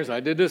sinners.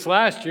 I did this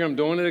last year. I'm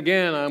doing it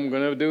again. I'm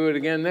going to do it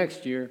again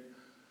next year.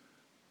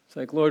 It's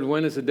like, Lord,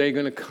 when is the day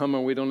going to come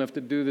and we don't have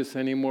to do this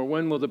anymore?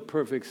 When will the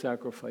perfect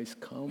sacrifice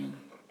come?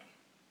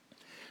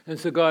 And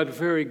so God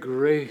very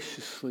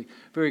graciously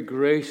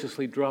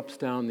drops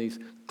down these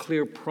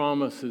clear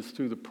promises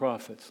through the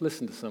prophets.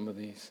 Listen to some of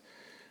these.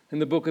 In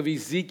the book of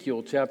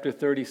Ezekiel, chapter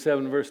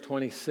 37, verse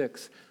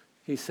 26,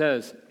 he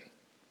says,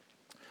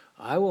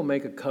 I will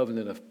make a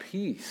covenant of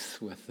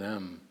peace with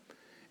them.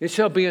 It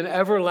shall be an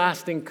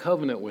everlasting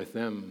covenant with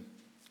them.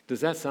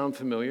 Does that sound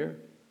familiar?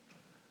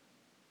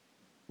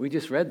 We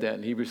just read that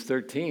in Hebrews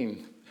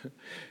 13.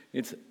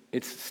 It's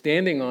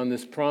standing on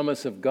this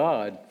promise of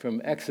God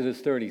from Exodus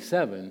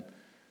 37.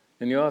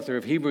 And the author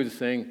of Hebrews is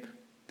saying,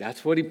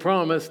 that's what he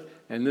promised,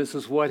 and this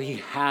is what he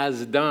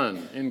has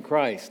done in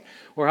Christ.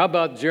 Or how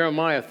about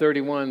Jeremiah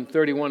 31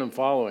 and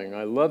following?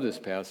 I love this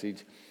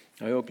passage.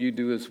 I hope you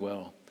do as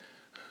well.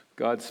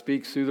 God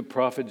speaks through the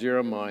prophet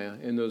Jeremiah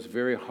in those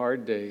very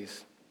hard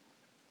days.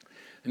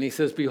 And he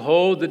says,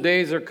 behold, the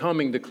days are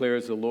coming,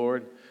 declares the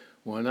Lord,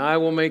 when I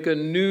will make a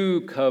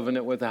new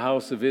covenant with the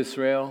house of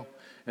Israel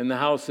and the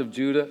house of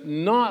Judah,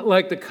 not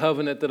like the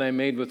covenant that I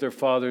made with their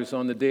fathers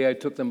on the day I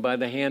took them by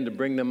the hand to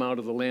bring them out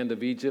of the land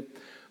of Egypt,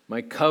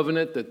 my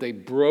covenant that they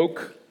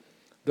broke,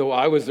 though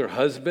I was their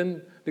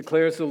husband,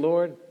 declares the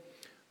Lord.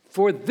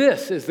 For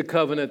this is the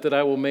covenant that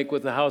I will make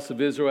with the house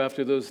of Israel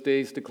after those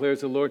days,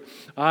 declares the Lord.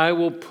 I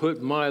will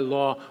put my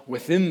law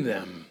within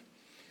them,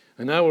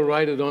 and I will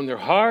write it on their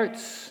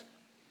hearts.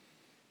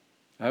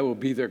 I will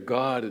be their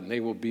God, and they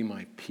will be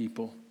my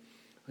people.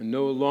 And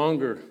no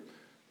longer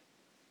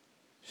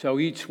shall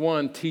each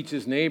one teach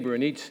his neighbor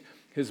and each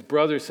his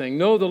brother, saying,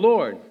 know the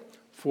Lord,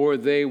 for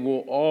they will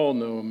all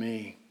know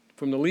me.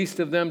 From the least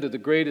of them to the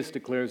greatest,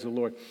 declares the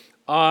Lord.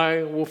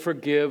 I will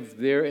forgive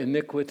their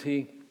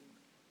iniquity,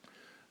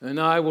 and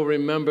I will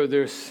remember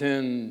their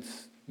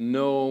sins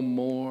no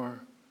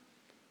more.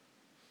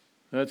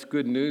 That's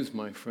good news,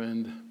 my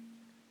friend.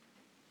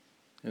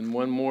 And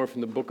one more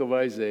from the book of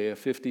Isaiah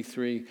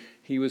 53.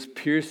 He was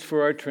pierced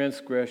for our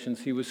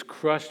transgressions. He was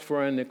crushed for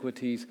our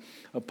iniquities.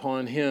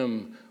 Upon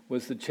him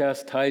was the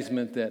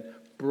chastisement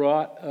that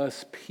brought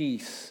us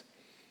peace.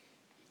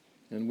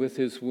 And with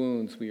his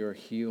wounds we are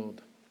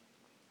healed.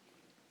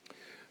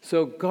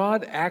 So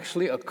God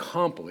actually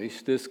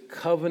accomplished this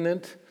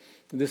covenant,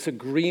 this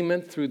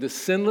agreement through the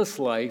sinless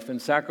life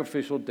and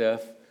sacrificial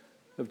death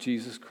of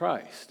Jesus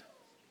Christ.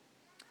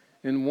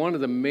 And one of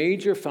the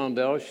major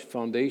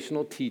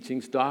foundational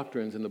teachings,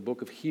 doctrines in the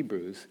book of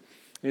Hebrews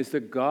is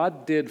that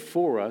God did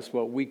for us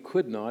what we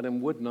could not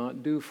and would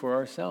not do for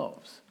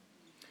ourselves.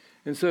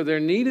 And so there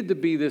needed to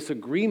be this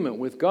agreement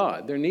with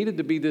God. There needed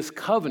to be this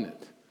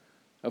covenant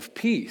of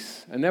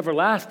peace, an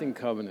everlasting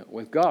covenant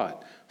with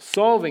God,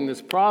 solving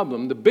this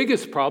problem, the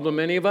biggest problem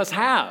many of us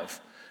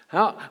have.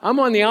 I'm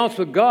on the outs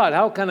with God.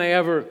 How can I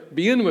ever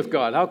be in with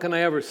God? How can I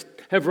ever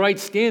have right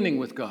standing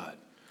with God?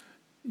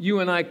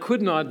 You and I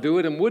could not do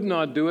it and would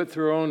not do it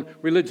through our own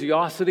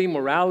religiosity,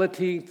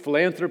 morality,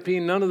 philanthropy.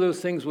 None of those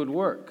things would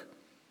work.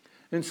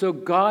 And so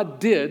God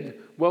did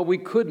what we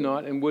could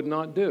not and would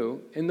not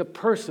do in the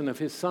person of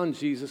his Son,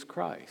 Jesus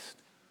Christ.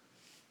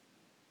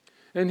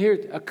 And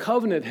here, a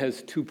covenant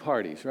has two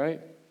parties, right?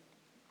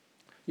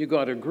 You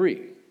got to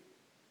agree.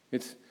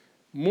 It's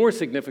more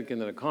significant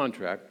than a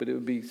contract, but it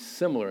would be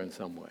similar in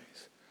some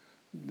ways.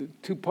 The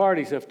two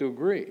parties have to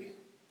agree.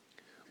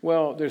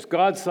 Well, there's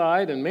God's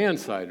side and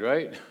man's side,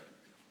 right?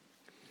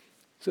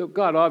 So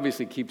God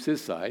obviously keeps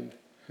his side,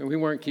 and we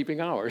weren't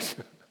keeping ours.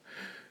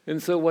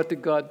 And so what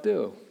did God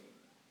do?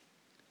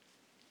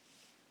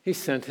 He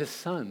sent his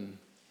Son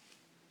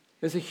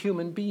as a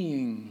human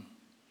being.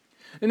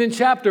 And in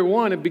chapter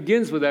 1, it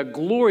begins with that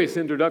glorious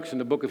introduction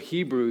to the book of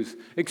Hebrews,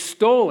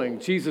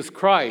 extolling Jesus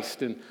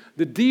Christ. And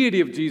the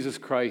deity of Jesus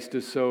Christ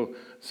is so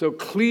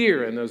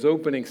clear in those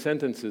opening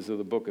sentences of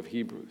the book of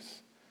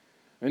Hebrews.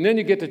 And then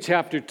you get to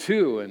chapter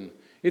 2, and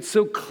it's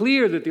so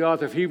clear that the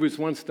author of Hebrews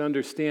wants us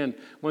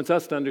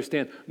to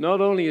understand,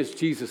 not only is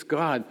Jesus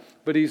God,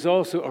 but he's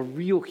also a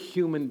real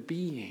human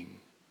being.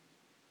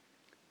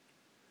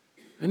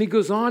 And he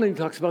goes on and he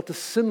talks about the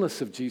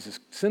sinlessness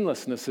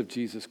of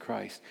Jesus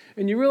Christ.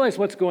 And you realize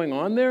what's going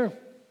on there?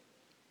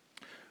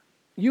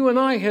 You and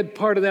I had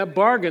part of that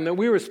bargain that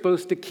we were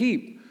supposed to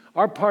keep,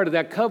 our part of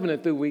that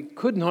covenant that we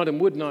could not and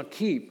would not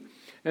keep.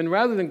 And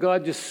rather than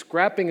God just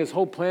scrapping his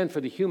whole plan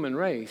for the human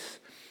race,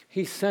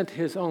 he sent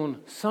his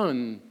own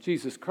Son,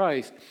 Jesus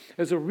Christ,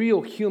 as a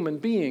real human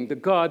being, the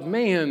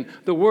God-man.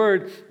 The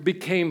Word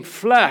became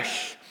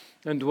flesh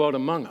and dwelt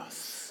among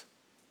us.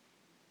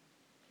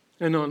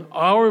 And on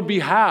our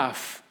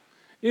behalf,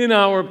 in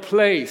our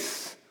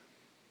place,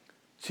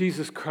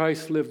 Jesus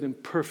Christ lived in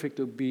perfect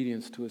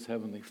obedience to his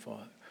heavenly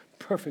Father.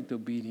 Perfect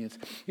obedience.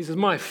 He says,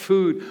 my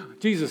food,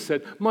 Jesus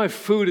said, my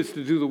food is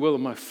to do the will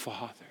of my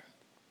Father.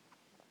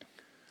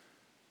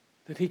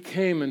 That he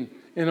came and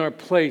in our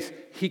place,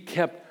 he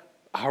kept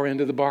our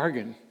end of the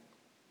bargain.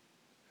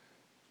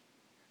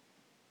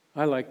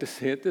 I like to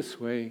say it this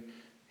way.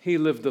 He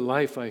lived the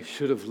life I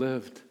should have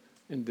lived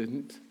and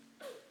didn't.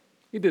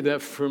 He did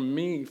that for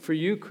me, for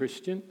you,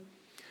 Christian.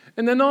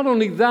 And then not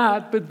only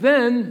that, but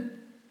then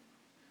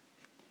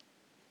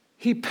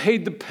he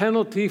paid the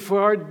penalty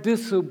for our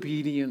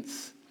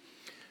disobedience.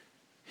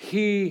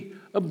 He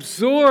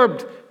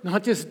absorbed,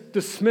 not just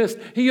dismissed,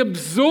 he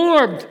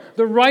absorbed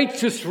the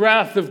righteous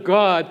wrath of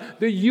God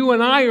that you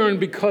and I earned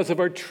because of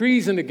our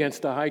treason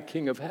against the high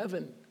King of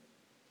heaven.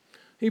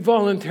 He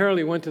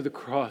voluntarily went to the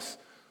cross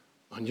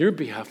on your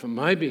behalf, on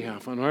my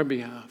behalf, on our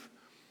behalf.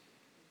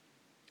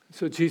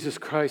 So Jesus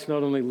Christ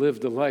not only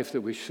lived the life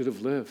that we should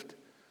have lived,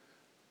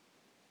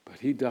 but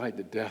he died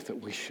the death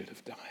that we should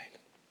have died.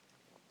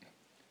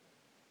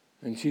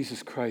 And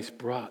Jesus Christ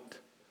brought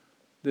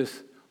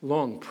this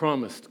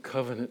long-promised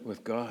covenant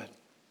with God.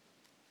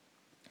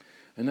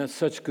 And that's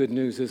such good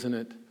news, isn't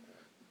it?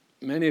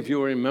 Many of you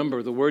will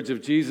remember the words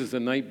of Jesus the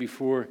night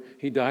before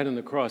he died on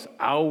the cross.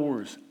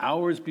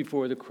 Hours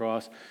before the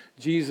cross,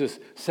 Jesus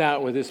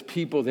sat with his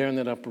people there in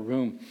that upper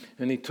room,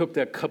 and he took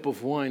that cup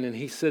of wine, and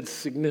he said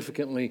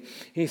significantly,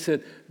 he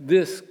said,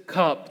 this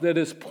cup that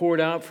is poured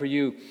out for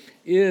you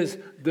is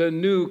the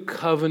new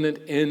covenant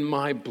in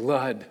my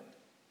blood.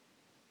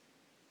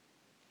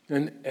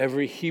 And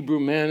every Hebrew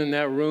man in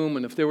that room,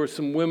 and if there were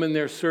some women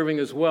there serving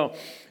as well,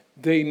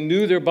 they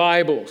knew their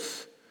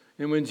Bibles.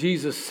 And when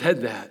Jesus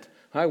said that,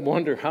 I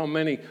wonder how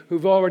many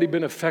who've already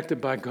been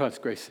affected by God's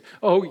grace.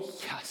 Oh,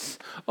 yes.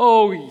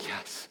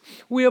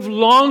 We have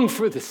longed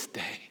for this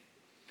day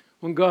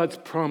when God's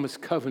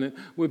promised covenant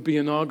would be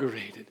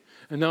inaugurated.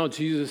 And now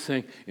Jesus is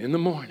saying, in the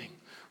morning,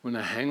 when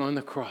I hang on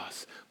the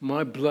cross,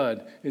 my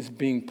blood is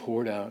being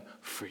poured out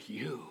for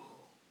you.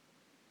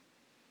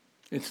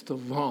 It's the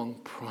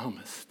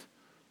long-promised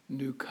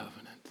new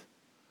covenant.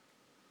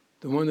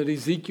 The one that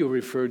Ezekiel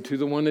referred to,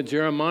 the one that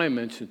Jeremiah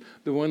mentioned,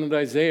 the one that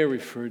Isaiah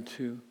referred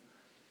to.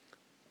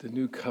 The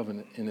new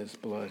covenant in his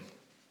blood.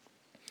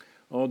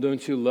 Oh,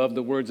 don't you love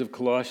the words of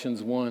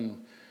Colossians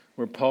 1,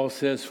 where Paul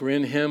says, for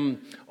in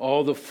him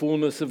all the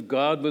fullness of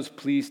God was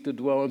pleased to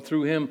dwell, and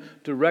through him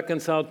to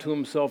reconcile to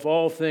himself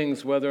all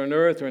things, whether on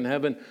earth or in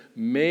heaven,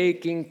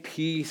 making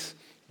peace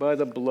by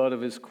the blood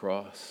of his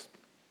cross.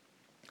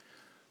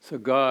 So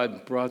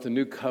God brought the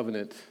new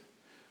covenant,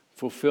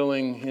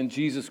 fulfilling in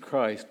Jesus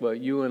Christ what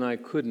you and I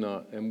could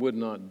not and would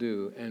not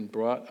do, and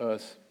brought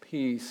us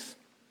peace.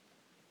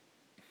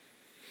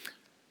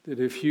 That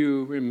if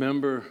you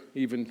remember,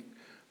 even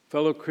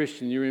fellow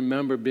Christian, you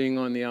remember being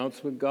on the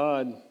outs with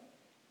God,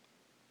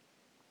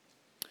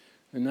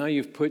 and now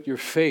you've put your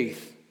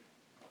faith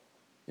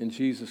in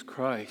Jesus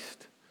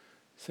Christ,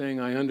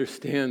 saying, I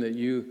understand that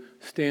you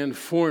stand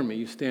for me,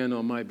 you stand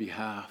on my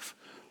behalf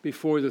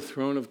before the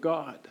throne of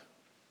God.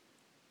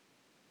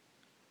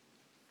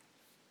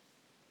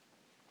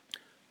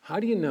 How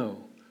do you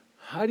know?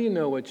 How do you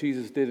know what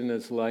Jesus did in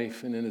his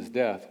life and in his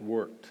death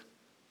worked?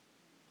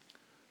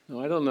 Now,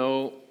 I don't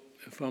know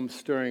if I'm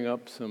stirring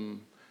up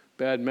some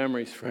bad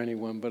memories for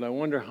anyone, but I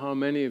wonder how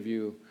many of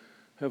you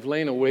have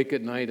lain awake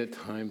at night at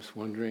times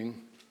wondering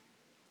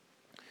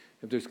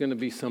if there's going to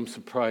be some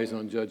surprise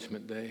on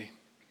Judgment Day.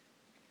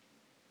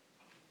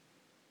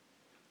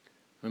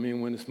 I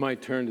mean, when it's my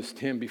turn to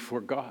stand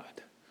before God,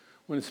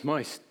 when it's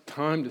my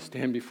time to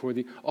stand before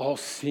the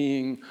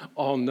all-seeing,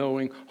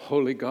 all-knowing,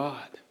 holy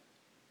God,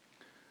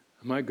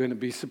 am I going to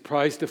be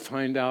surprised to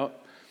find out,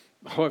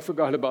 oh, I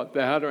forgot about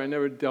that, or I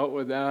never dealt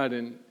with that,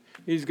 and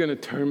he's going to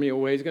turn me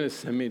away. He's going to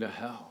send me to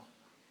hell.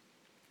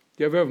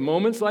 Do you ever have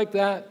moments like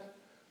that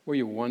where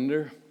you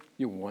wonder,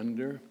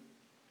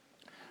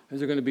 is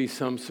there going to be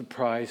some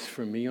surprise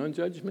for me on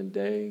Judgment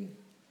Day?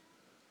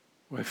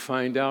 Where I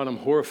find out, I'm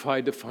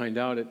horrified to find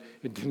out it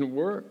didn't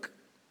work.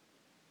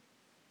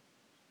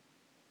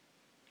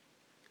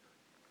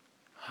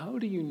 How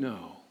do you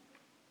know,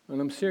 and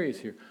I'm serious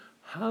here,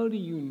 how do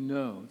you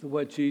know that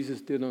what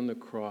Jesus did on the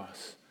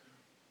cross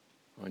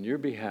on your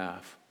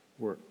behalf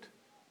worked?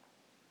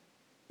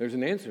 There's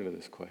an answer to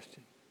this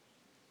question.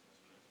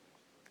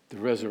 The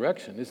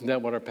resurrection. Isn't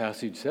that what our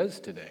passage says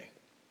today?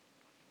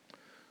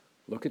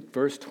 Look at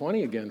verse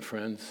 20 again,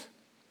 friends.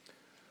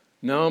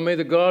 Now may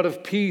the God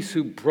of peace,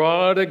 who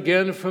brought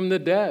again from the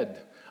dead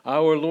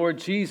our Lord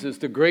Jesus,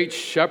 the great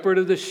shepherd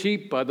of the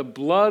sheep, by the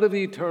blood of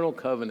the eternal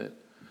covenant.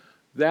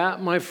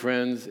 That, my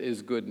friends,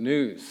 is good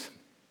news.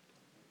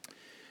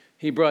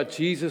 He brought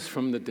Jesus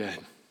from the dead.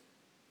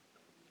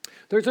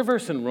 There's a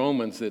verse in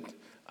Romans that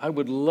I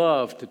would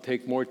love to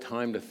take more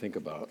time to think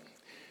about.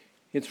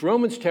 It's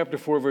Romans chapter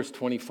 4, verse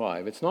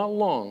 25. It's not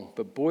long,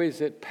 but boy, is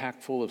it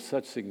packed full of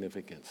such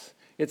significance.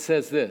 It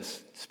says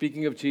this,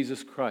 speaking of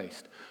Jesus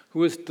Christ, who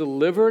was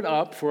delivered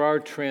up for our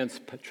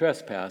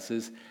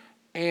trespasses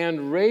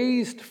and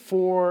raised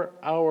for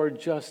our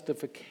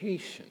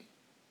justification.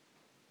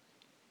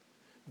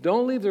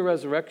 Don't leave the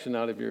resurrection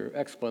out of your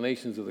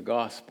explanations of the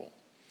gospel.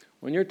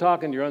 When you're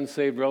talking to your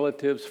unsaved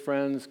relatives,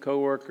 friends,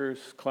 coworkers,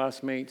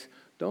 classmates,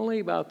 don't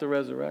leave out the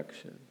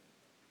resurrection.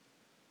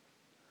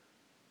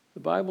 The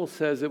Bible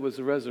says it was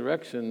the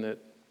resurrection that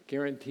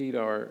guaranteed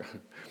our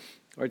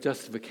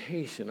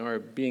justification, our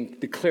being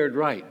declared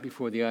right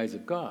before the eyes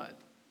of God.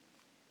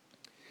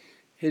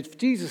 If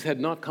Jesus had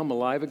not come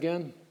alive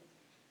again,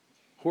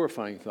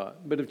 horrifying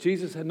thought, but if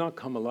Jesus had not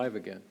come alive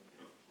again,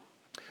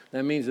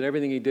 that means that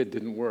everything he did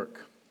didn't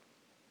work.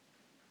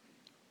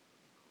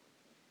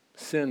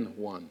 Sin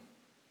won.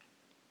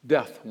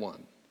 Death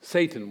won.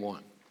 Satan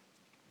won.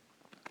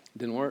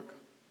 Didn't work.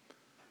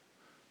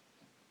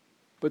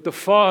 But the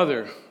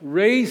Father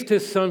raised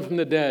his Son from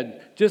the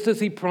dead, just as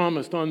he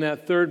promised on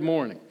that third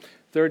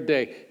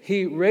day.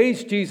 He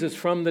raised Jesus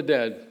from the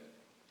dead,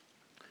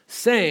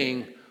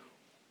 saying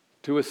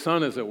to his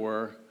Son, as it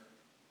were,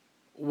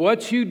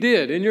 what you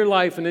did in your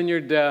life and in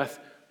your death,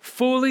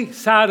 fully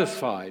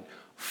satisfied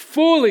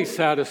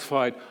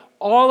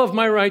all of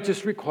my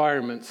righteous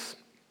requirements.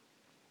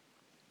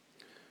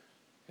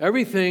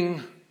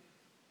 Everything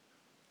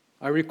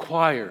I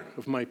require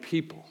of my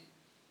people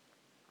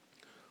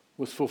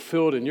was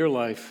fulfilled in your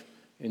life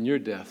and your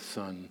death,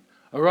 Son.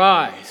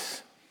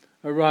 Arise,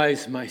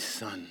 arise, my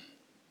Son.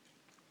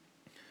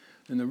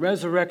 And the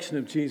resurrection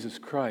of Jesus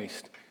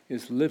Christ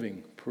is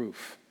living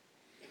proof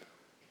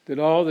that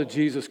all that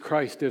Jesus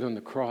Christ did on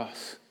the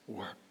cross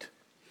worked.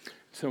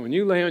 So when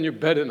you lay on your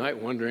bed at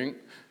night wondering,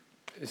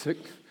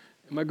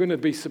 am I going to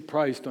be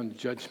surprised on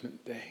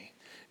Judgment Day?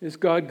 Is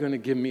God going to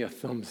give me a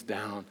thumbs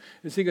down?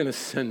 Is he going to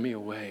send me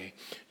away?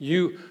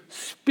 You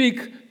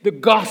speak the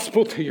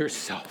gospel to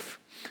yourself.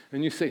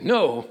 And you say,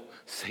 no,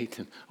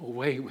 Satan,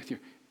 away with your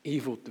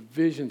evil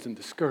divisions and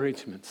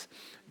discouragements.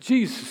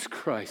 Jesus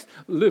Christ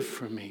lived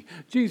for me.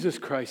 Jesus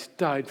Christ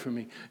died for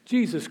me.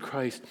 Jesus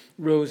Christ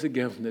rose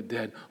again from the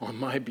dead on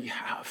my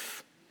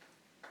behalf.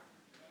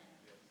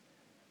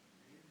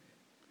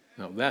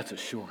 Now that's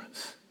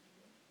assurance.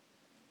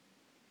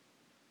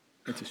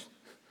 It's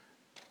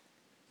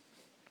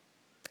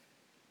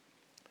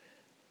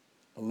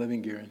a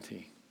living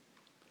guarantee.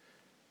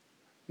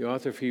 The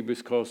author of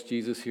Hebrews calls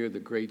Jesus here the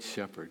great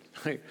shepherd.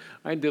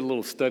 I did a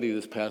little study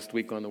this past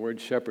week on the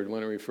word shepherd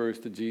when it refers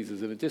to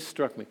Jesus, and it just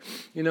struck me.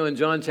 You know, in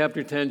John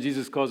chapter 10,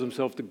 Jesus calls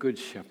himself the good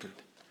shepherd.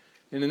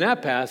 And in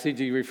that passage,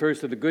 he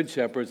refers to the good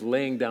shepherd as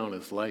laying down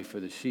his life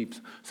for the sheep.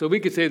 So we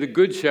could say the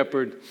good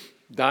shepherd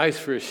dies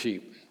for his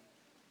sheep.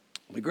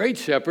 The great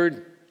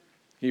shepherd,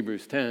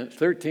 Hebrews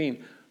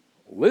 13,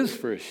 lives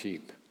for his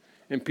sheep.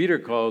 And Peter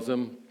calls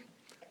him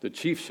the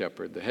chief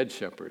shepherd, the head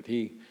shepherd.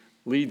 He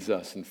leads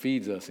us and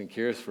feeds us and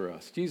cares for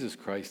us. Jesus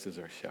Christ is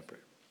our shepherd.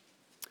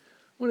 I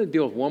want to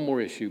deal with one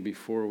more issue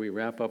before we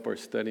wrap up our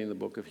study in the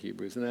book of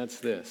Hebrews, and that's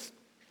this.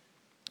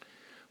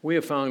 We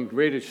have found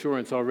great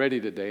assurance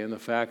already today in the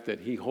fact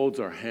that he holds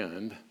our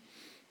hand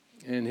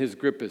and his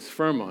grip is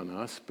firm on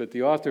us, but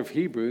the author of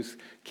Hebrews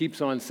keeps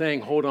on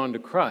saying, hold on to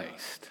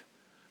Christ.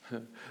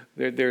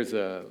 There's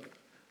a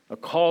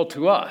call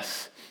to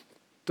us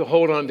to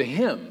hold on to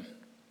him.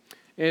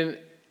 And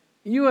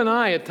you and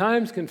I at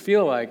times can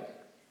feel like,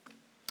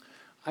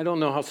 I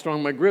don't know how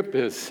strong my grip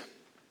is.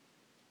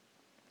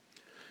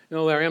 You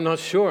know, Larry, I'm not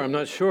sure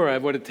I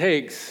have what it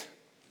takes.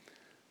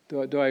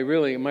 Am I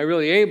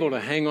really able to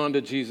hang on to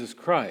Jesus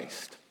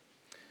Christ?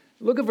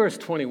 Look at verse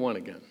 21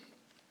 again.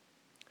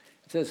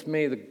 It says,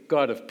 may the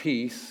God of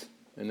peace,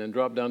 and then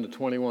drop down to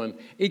 21,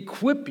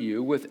 equip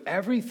you with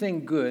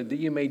everything good that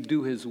you may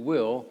do his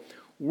will,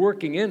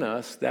 working in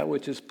us that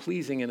which is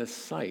pleasing in his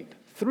sight,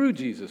 through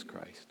Jesus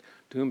Christ,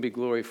 to whom be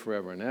glory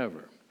forever and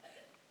ever.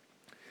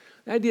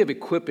 The idea of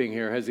equipping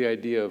here has the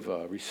idea of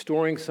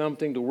restoring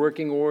something to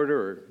working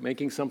order or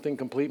making something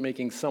complete,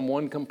 making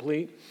someone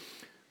complete.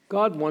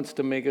 God wants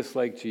to make us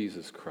like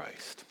Jesus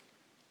Christ.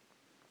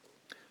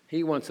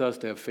 He wants us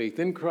to have faith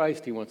in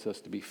Christ. He wants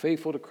us to be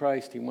faithful to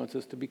Christ. He wants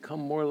us to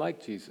become more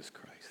like Jesus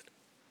Christ.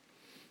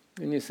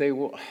 And you say,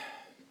 well,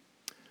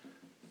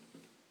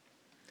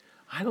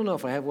 I don't know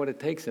if I have what it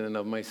takes in and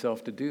of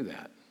myself to do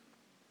that.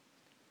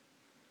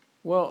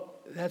 Well,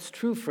 that's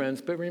true,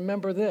 friends, but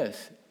remember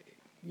this.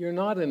 You're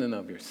not in and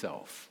of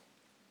yourself.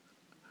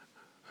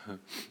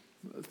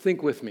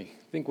 Think with me.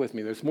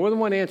 There's more than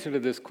one answer to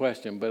this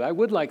question, but I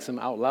would like some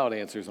out loud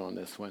answers on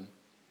this one.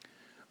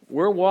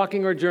 We're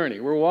walking our journey.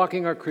 We're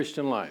walking our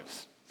Christian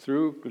lives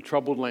through a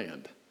troubled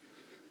land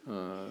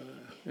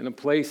in a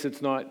place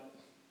that's not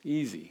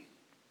easy.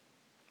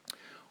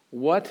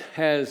 What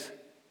has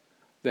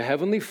the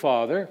Heavenly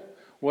Father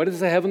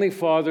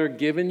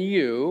given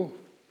you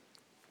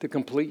to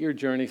complete your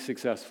journey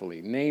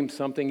successfully? Name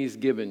something he's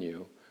given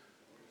you.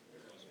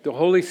 The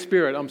Holy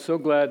Spirit. I'm so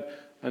glad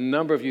a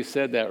number of you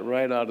said that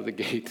right out of the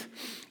gate.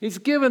 He's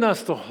given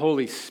us the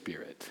Holy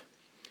Spirit.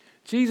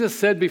 Jesus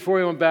said before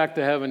he went back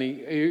to heaven,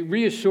 he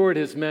reassured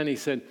his men, he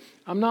said,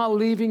 I'm not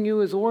leaving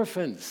you as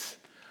orphans.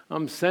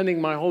 I'm sending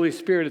my Holy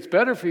Spirit. It's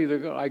better for you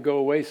that I go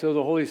away so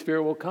the Holy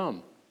Spirit will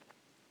come.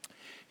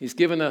 He's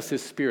given us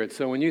his Spirit.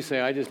 So when you say,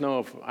 I just know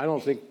if I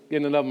don't think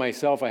in and of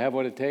myself I have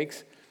what it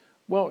takes,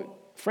 well,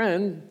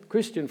 friend,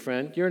 Christian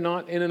friend, you're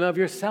not in and of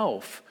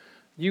yourself.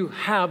 You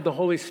have the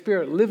Holy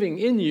Spirit living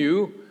in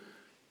you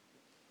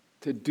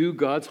to do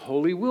God's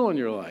holy will in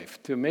your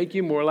life, to make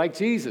you more like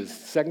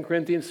Jesus. 2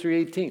 Corinthians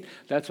 3:18.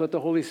 That's what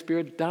the Holy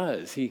Spirit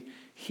does.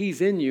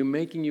 He's in you,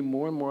 making you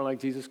more and more like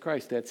Jesus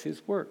Christ. That's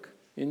his work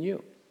in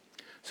you.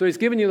 So he's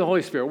given you the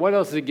Holy Spirit. What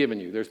else has he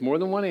given you? There's more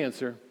than one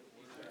answer.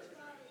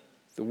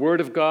 The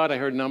Word of God, I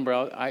heard a number.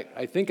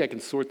 I think I can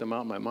sort them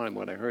out in my mind,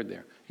 what I heard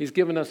there. He's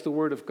given us the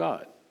Word of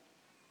God.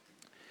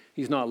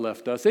 He's not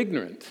left us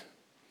ignorant.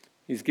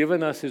 He's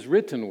given us his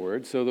written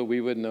word so that we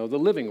would know the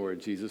living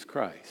word, Jesus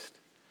Christ.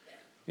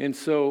 And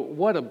so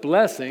what a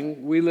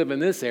blessing. We live in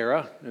this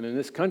era and in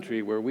this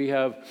country where we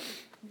have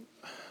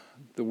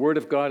the Word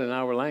of God in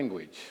our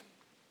language.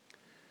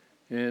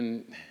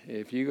 And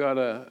if you got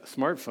a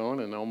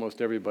smartphone, and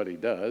almost everybody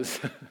does,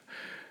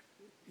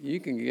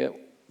 you can get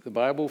the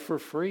Bible for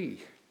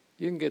free.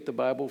 You can get the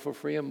Bible for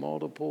free in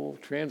multiple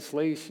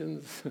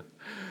translations.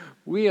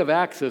 We have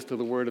access to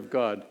the Word of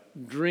God.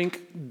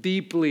 Drink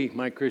deeply,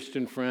 my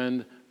Christian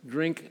friend.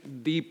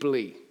 Drink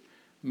deeply.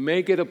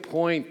 Make it a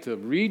point to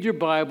read your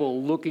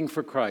Bible looking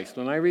for Christ.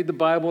 When I read the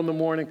Bible in the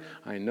morning,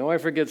 I know I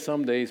forget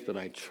some days, but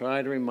I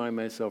try to remind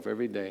myself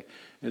every day.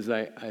 As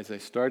I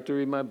start to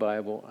read my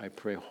Bible, I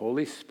pray,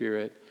 Holy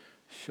Spirit,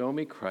 show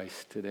me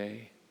Christ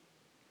today.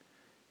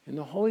 And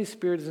the Holy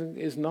Spirit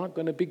is not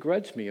going to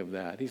begrudge me of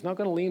that. He's not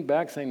going to lean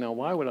back saying, now,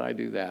 why would I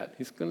do that?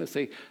 He's going to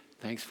say,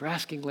 thanks for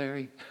asking,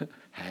 Larry.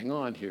 Hang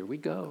on, here we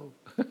go.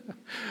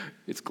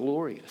 It's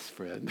glorious,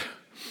 friend.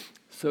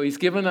 So he's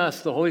given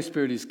us the Holy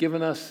Spirit. He's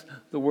given us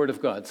the Word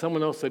of God.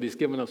 Someone else said he's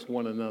given us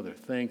one another.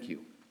 Thank you.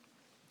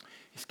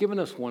 He's given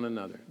us one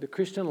another. The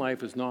Christian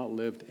life is not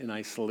lived in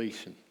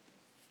isolation.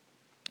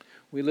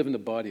 We live in the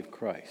body of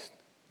Christ.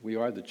 We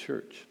are the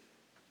church.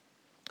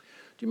 Do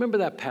you remember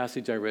that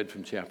passage I read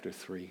from chapter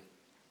 3?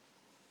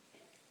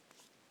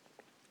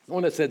 The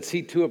one that said,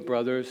 see to it,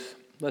 brothers,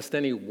 lest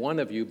any one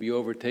of you be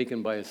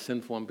overtaken by a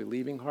sinful,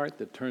 unbelieving heart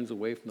that turns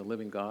away from the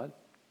living God.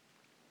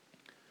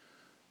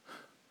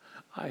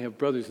 I have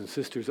brothers and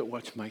sisters that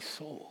watch my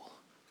soul.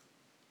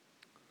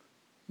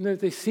 And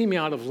they see me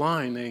out of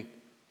line. They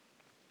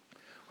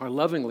are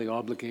lovingly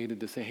obligated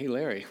to say, hey,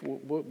 Larry,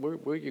 where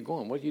are you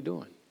going? What are you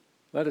doing?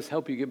 Let us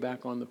help you get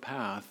back on the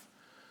path.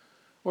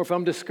 Or if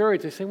I'm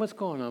discouraged, they say, what's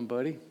going on,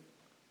 buddy?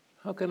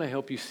 How can I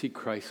help you see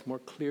Christ more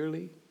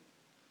clearly?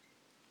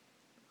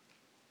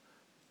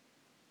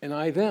 And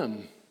I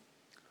them,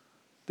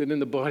 that in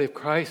the body of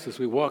Christ, as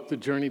we walk the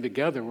journey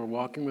together, we're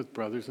walking with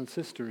brothers and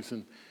sisters,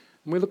 and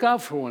we look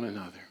out for one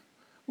another.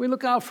 We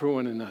look out for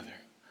one another.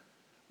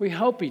 We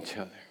help each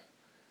other.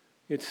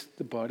 It's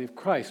the body of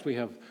Christ. We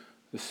have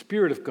the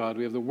Spirit of God.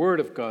 We have the Word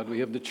of God. We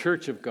have the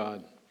church of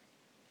God.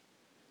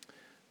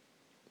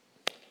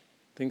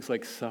 Things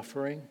like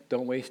suffering.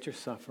 Don't waste your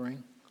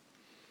suffering.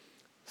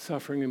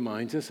 Suffering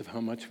reminds us of how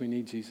much we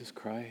need Jesus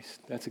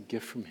Christ. That's a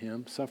gift from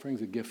him.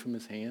 Suffering's a gift from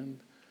his hand.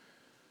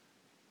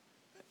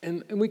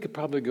 And we could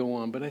probably go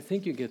on, but I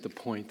think you get the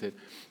point that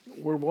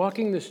we're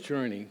walking this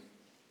journey,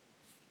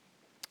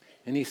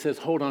 and he says,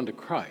 hold on to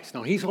Christ.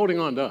 Now, he's holding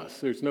on to us.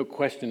 There's no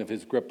question of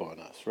his grip on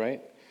us,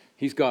 right?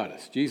 He's got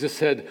us. Jesus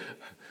said,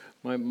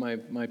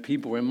 my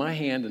people are in my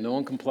hand, and no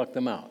one can pluck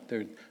them out.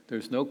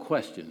 There's no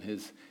question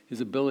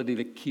his ability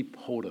to keep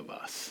hold of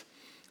us.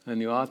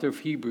 And the author of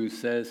Hebrews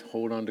says,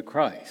 hold on to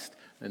Christ.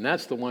 And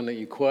that's the one that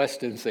you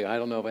question and say, I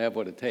don't know if I have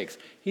what it takes.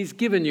 He's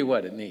given you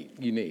what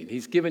you need.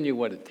 He's given you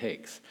what it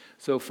takes.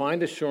 So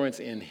find assurance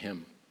in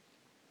him.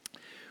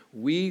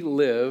 We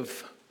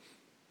live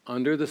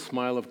under the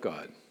smile of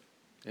God,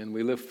 and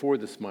we live for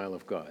the smile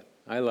of God.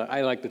 I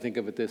like to think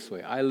of it this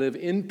way. I live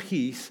in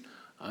peace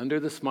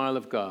under the smile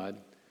of God,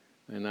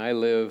 and I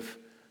live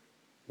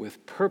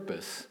with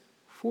purpose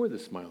for the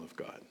smile of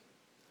God.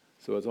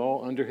 So it's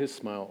all under his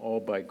smile,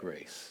 all by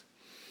grace.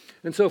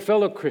 And so,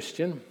 fellow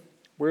Christian,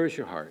 where is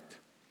your heart?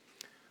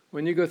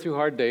 When you go through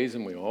hard days,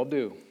 and we all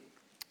do,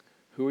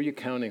 who are you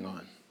counting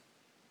on?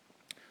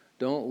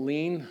 Don't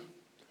lean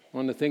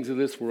on the things of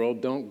this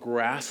world. Don't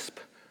grasp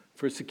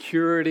for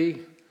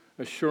security,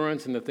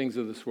 assurance in the things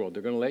of this world.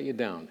 They're going to let you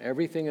down.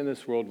 Everything in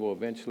this world will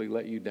eventually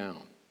let you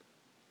down.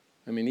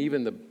 I mean,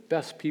 even the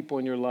best people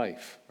in your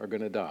life are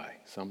going to die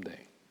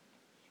someday.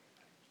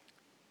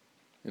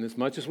 And as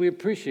much as we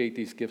appreciate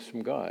these gifts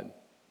from God,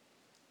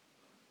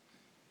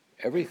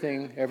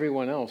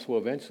 everyone else will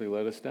eventually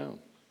let us down.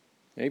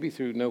 Maybe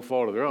through no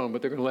fault of their own,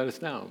 but they're going to let us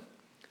down.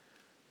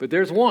 But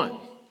there's one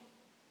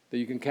that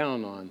you can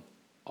count on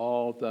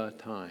all the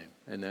time,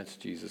 and that's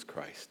Jesus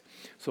Christ.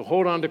 So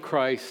hold on to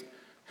Christ,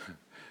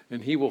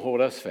 and he will hold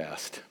us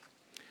fast.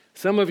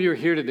 Some of you are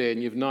here today,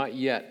 and you've not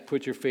yet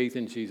put your faith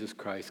in Jesus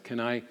Christ.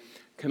 Can I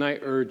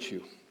urge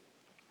you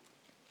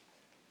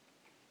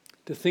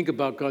to think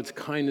about God's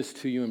kindness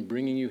to you in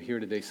bringing you here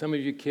today? Some of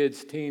you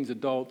kids, teens,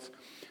 adults,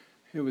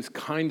 it was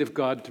kind of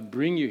God to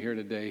bring you here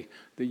today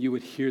that you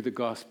would hear the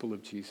gospel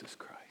of Jesus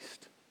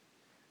Christ.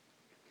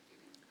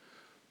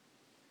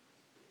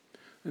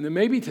 And then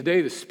maybe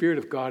today the Spirit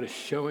of God is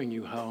showing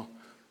you how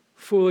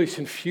foolish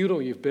and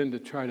futile you've been to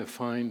try to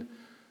find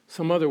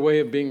some other way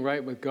of being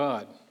right with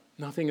God.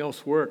 Nothing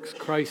else works,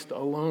 Christ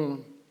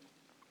alone.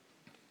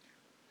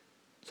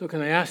 So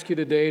can I ask you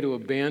today to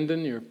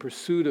abandon your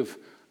pursuit of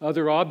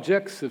other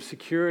objects of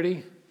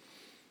security,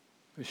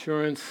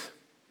 assurance,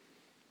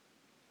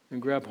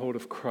 and grab hold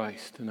of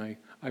Christ? And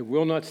I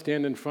will not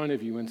stand in front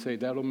of you and say,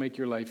 that'll make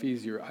your life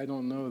easier. I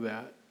don't know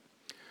that.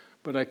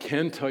 But I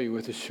can tell you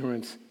with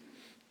assurance,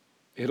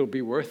 it'll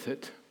be worth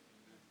it.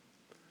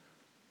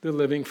 The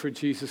living for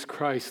Jesus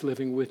Christ,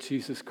 living with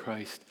Jesus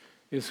Christ,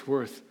 is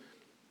worth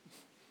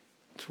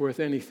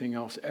anything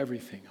else,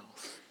 everything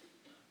else.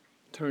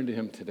 Turn to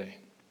him today.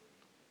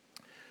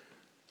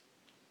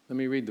 Let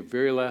me read the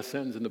very last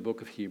sentence in the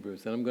book of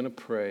Hebrews, and I'm going to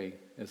pray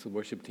as the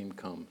worship team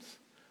comes.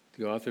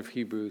 The author of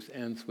Hebrews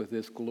ends with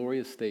this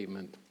glorious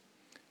statement,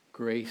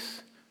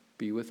 grace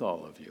be with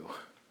all of you.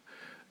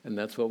 And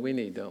that's what we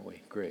need, don't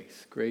we?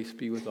 Grace. Grace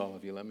be with all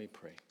of you. Let me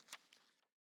pray.